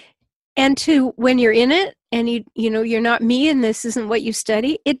 And when you're in it and you're not me and this isn't what you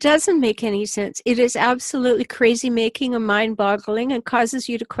study, it doesn't make any sense. It is absolutely crazy making and mind-boggling and causes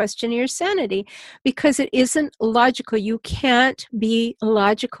you to question your sanity because it isn't logical. You can't be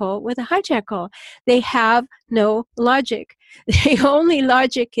logical with a hijackal. They have no logic. The only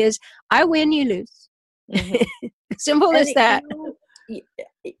logic is I win, you lose. Mm-hmm. Simple as that.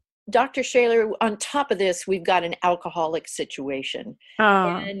 Dr. Shaler, on top of this, we've got an alcoholic situation.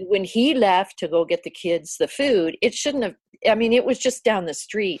 And when he left to go get the kids the food, it was just down the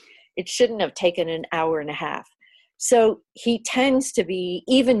street. It shouldn't have taken an hour and a half. So he tends to be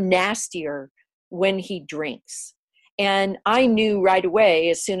even nastier when he drinks. And I knew right away,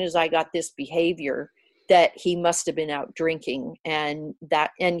 as soon as I got this behavior, that he must have been out drinking and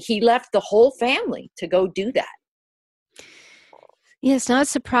he left the whole family to go do that. Yeah, it's not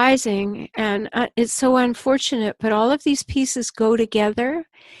surprising, and it's so unfortunate, but all of these pieces go together.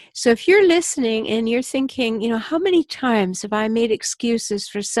 So if you're listening and you're thinking, how many times have I made excuses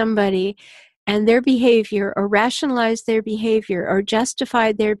for somebody and their behavior, or rationalized their behavior, or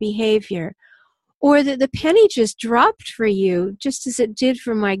justified their behavior, or that the penny just dropped for you, just as it did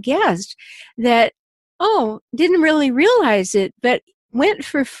for my guest, that, didn't really realize it, but went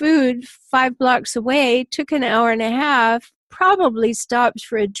for food 5 blocks away, took an hour and a half, probably stopped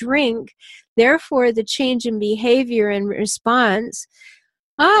for a drink, therefore the change in behavior and response,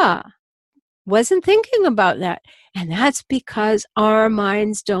 wasn't thinking about that. And that's because our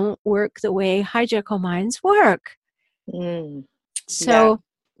minds don't work the way hijackal minds work. So,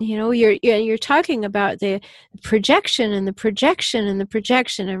 you're talking about the projection and the projection and the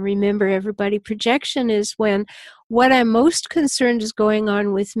projection. And remember, everybody, projection is when what I'm most concerned is going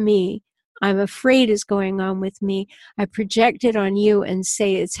on with me, I'm afraid is going on with me, I project it on you and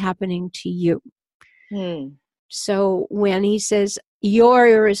say it's happening to you. So when he says, you're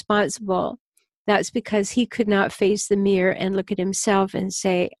irresponsible, that's because he could not face the mirror and look at himself and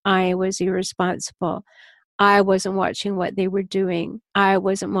say, I was irresponsible. I wasn't watching what they were doing. I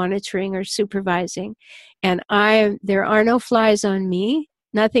wasn't monitoring or supervising. And there are no flies on me.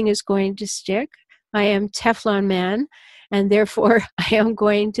 Nothing is going to stick. I am Teflon man. and therefore I am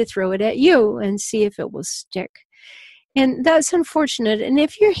going to throw it at you and see if it will stick. And that's unfortunate. And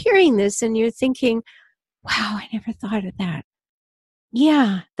if you're hearing this and you're thinking, wow, I never thought of that.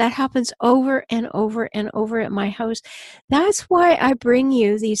 Yeah, that happens over and over and over at my house. That's why I bring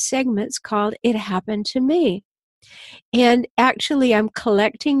you these segments called It Happened to Me. And actually, I'm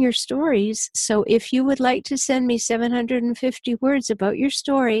collecting your stories. So if you would like to send me 750 words about your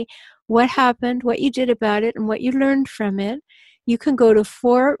story, what happened, what you did about it, and what you learned from it, you can go to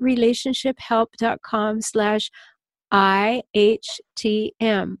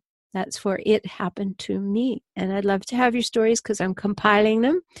forrelationshiphelp.com/IHTM. That's for It Happened to Me. And I'd love to have your stories because I'm compiling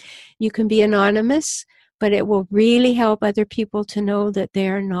them. You can be anonymous, but it will really help other people to know that they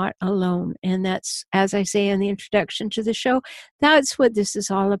are not alone. And that's, as I say in the introduction to the show, that's what this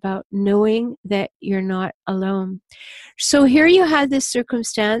is all about, knowing that you're not alone. So here you had this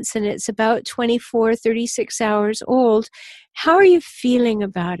circumstance, and it's about 24, 36 hours old. How are you feeling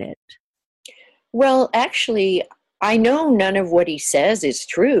about it? Well, actually, I know none of what he says is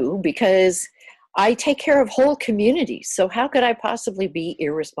true because I take care of whole communities. So how could I possibly be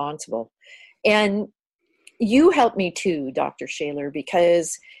irresponsible? And you helped me too, Dr. Shaler,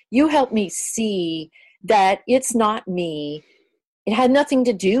 because you helped me see that it's not me. It had nothing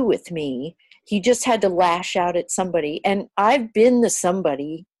to do with me. He just had to lash out at somebody. And I've been the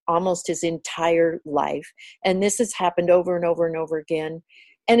somebody almost his entire life. And this has happened over and over and over again.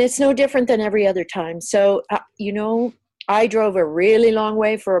 And it's no different than every other time. So, I drove a really long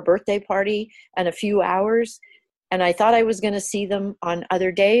way for a birthday party and a few hours. And I thought I was going to see them on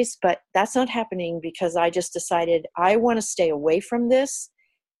other days, but that's not happening because I just decided I want to stay away from this.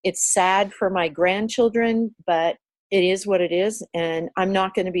 It's sad for my grandchildren, but it is what it is. And I'm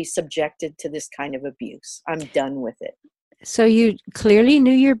not going to be subjected to this kind of abuse. I'm done with it. So you clearly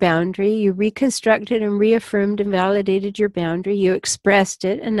knew your boundary, you reconstructed and reaffirmed and validated your boundary, you expressed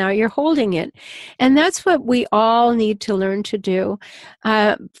it, and now you're holding it. And that's what we all need to learn to do.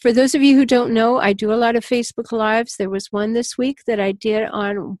 For those of you who don't know, I do a lot of Facebook Lives. There was one this week that I did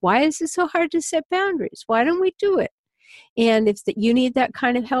on why is it so hard to set boundaries? Why don't we do it? And if you need that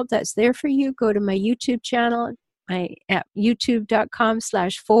kind of help, that's there for you. Go to my YouTube channel. At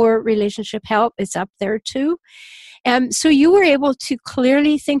youtube.com/forrelationshiphelp. It's up there too. And so you were able to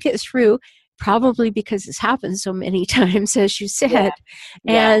clearly think it through, probably because it's happened so many times, as you said,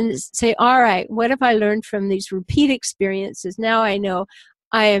 and say, all right, what have I learned from these repeat experiences? Now I know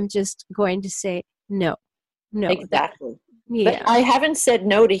I am just going to say no. Exactly. Yeah. But I haven't said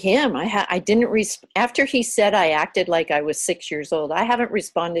no to him. I didn't after he said I acted like I was 6 years old. I haven't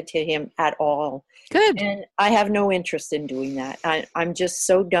responded to him at all. Good. And I have no interest in doing that. I'm just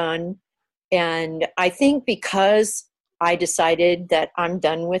so done. And I think because I decided that I'm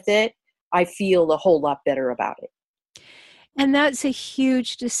done with it, I feel a whole lot better about it. And that's a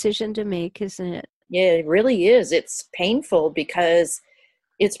huge decision to make, isn't it? Yeah, it really is. It's painful because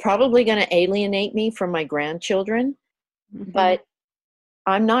it's probably going to alienate me from my grandchildren. Mm-hmm. But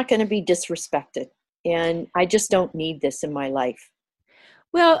I'm not going to be disrespected. And I just don't need this in my life.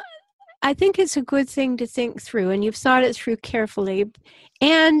 Well, I think it's a good thing to think through, and you've thought it through carefully.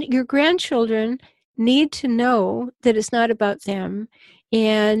 And your grandchildren need to know that it's not about them.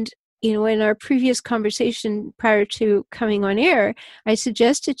 And, in our previous conversation prior to coming on air, I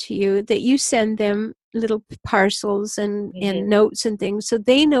suggested to you that you send them little parcels and notes and things so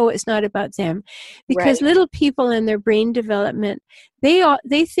they know it's not about them. Because little people in their brain development, they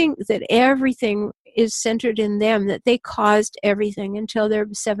think that everything is centered in them, that they caused everything until they're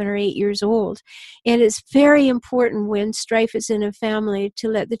 7 or 8 years old. And it's very important when strife is in a family to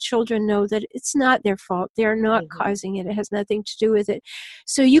let the children know that it's not their fault. They're not causing it. It has nothing to do with it.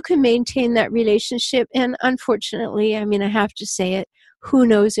 So you can maintain that relationship. And unfortunately, I have to say it, who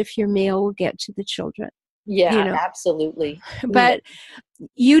knows if your mail will get to the children. Yeah, absolutely. But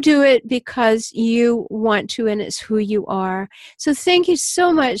you do it because you want to, and it's who you are. So thank you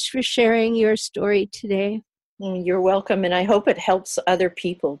so much for sharing your story today. You're welcome. And I hope it helps other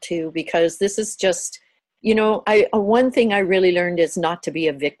people too, because this is just, one thing I really learned is not to be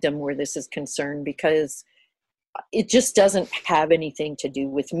a victim where this is concerned, because it just doesn't have anything to do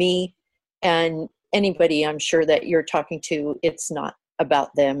with me and anybody I'm sure that you're talking to. It's not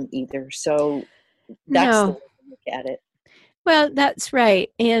about them either. So that's the way to look at it. Well, that's right.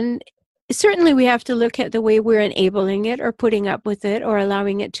 And certainly we have to look at the way we're enabling it or putting up with it or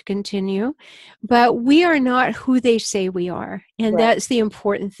allowing it to continue. But we are not who they say we are. And that's the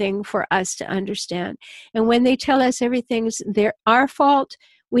important thing for us to understand. And when they tell us everything's our fault,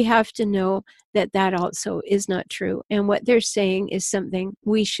 we have to know that that also is not true. And what they're saying is something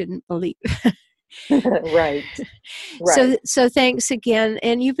we shouldn't believe. Right. Right. So thanks again.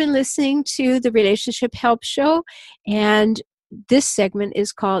 And you've been listening to the Relationship Help Show, and this segment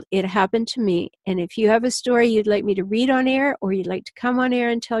is called It Happened to Me. And if you have a story you'd like me to read on air, or you'd like to come on air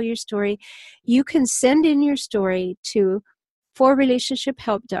and tell your story, you can send in your story to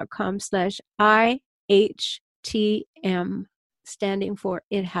forrelationshiphelp.com/IHTM, standing for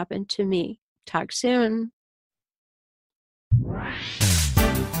It Happened to Me. Talk soon.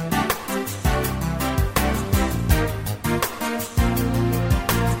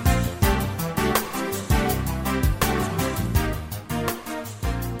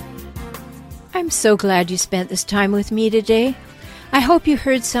 I'm so glad you spent this time with me today. I hope you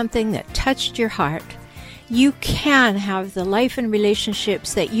heard something that touched your heart. You can have the life and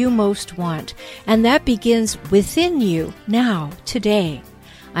relationships that you most want, and that begins within you now, today.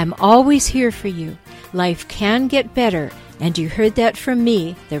 I'm always here for you. Life can get better, and you heard that from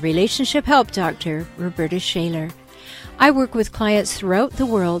me, the Relationship Help Doctor, Roberta Shaler. I work with clients throughout the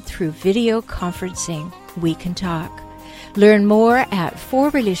world through video conferencing. We can talk. Learn more at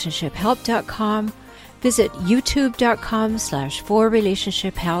forrelationshiphelp.com. Visit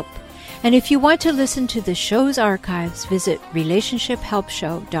youtube.com/forrelationshiphelp. And if you want to listen to the show's archives, visit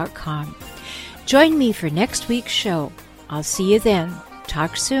relationshiphelpshow.com. Join me for next week's show. I'll see you then.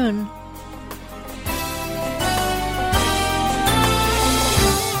 Talk soon.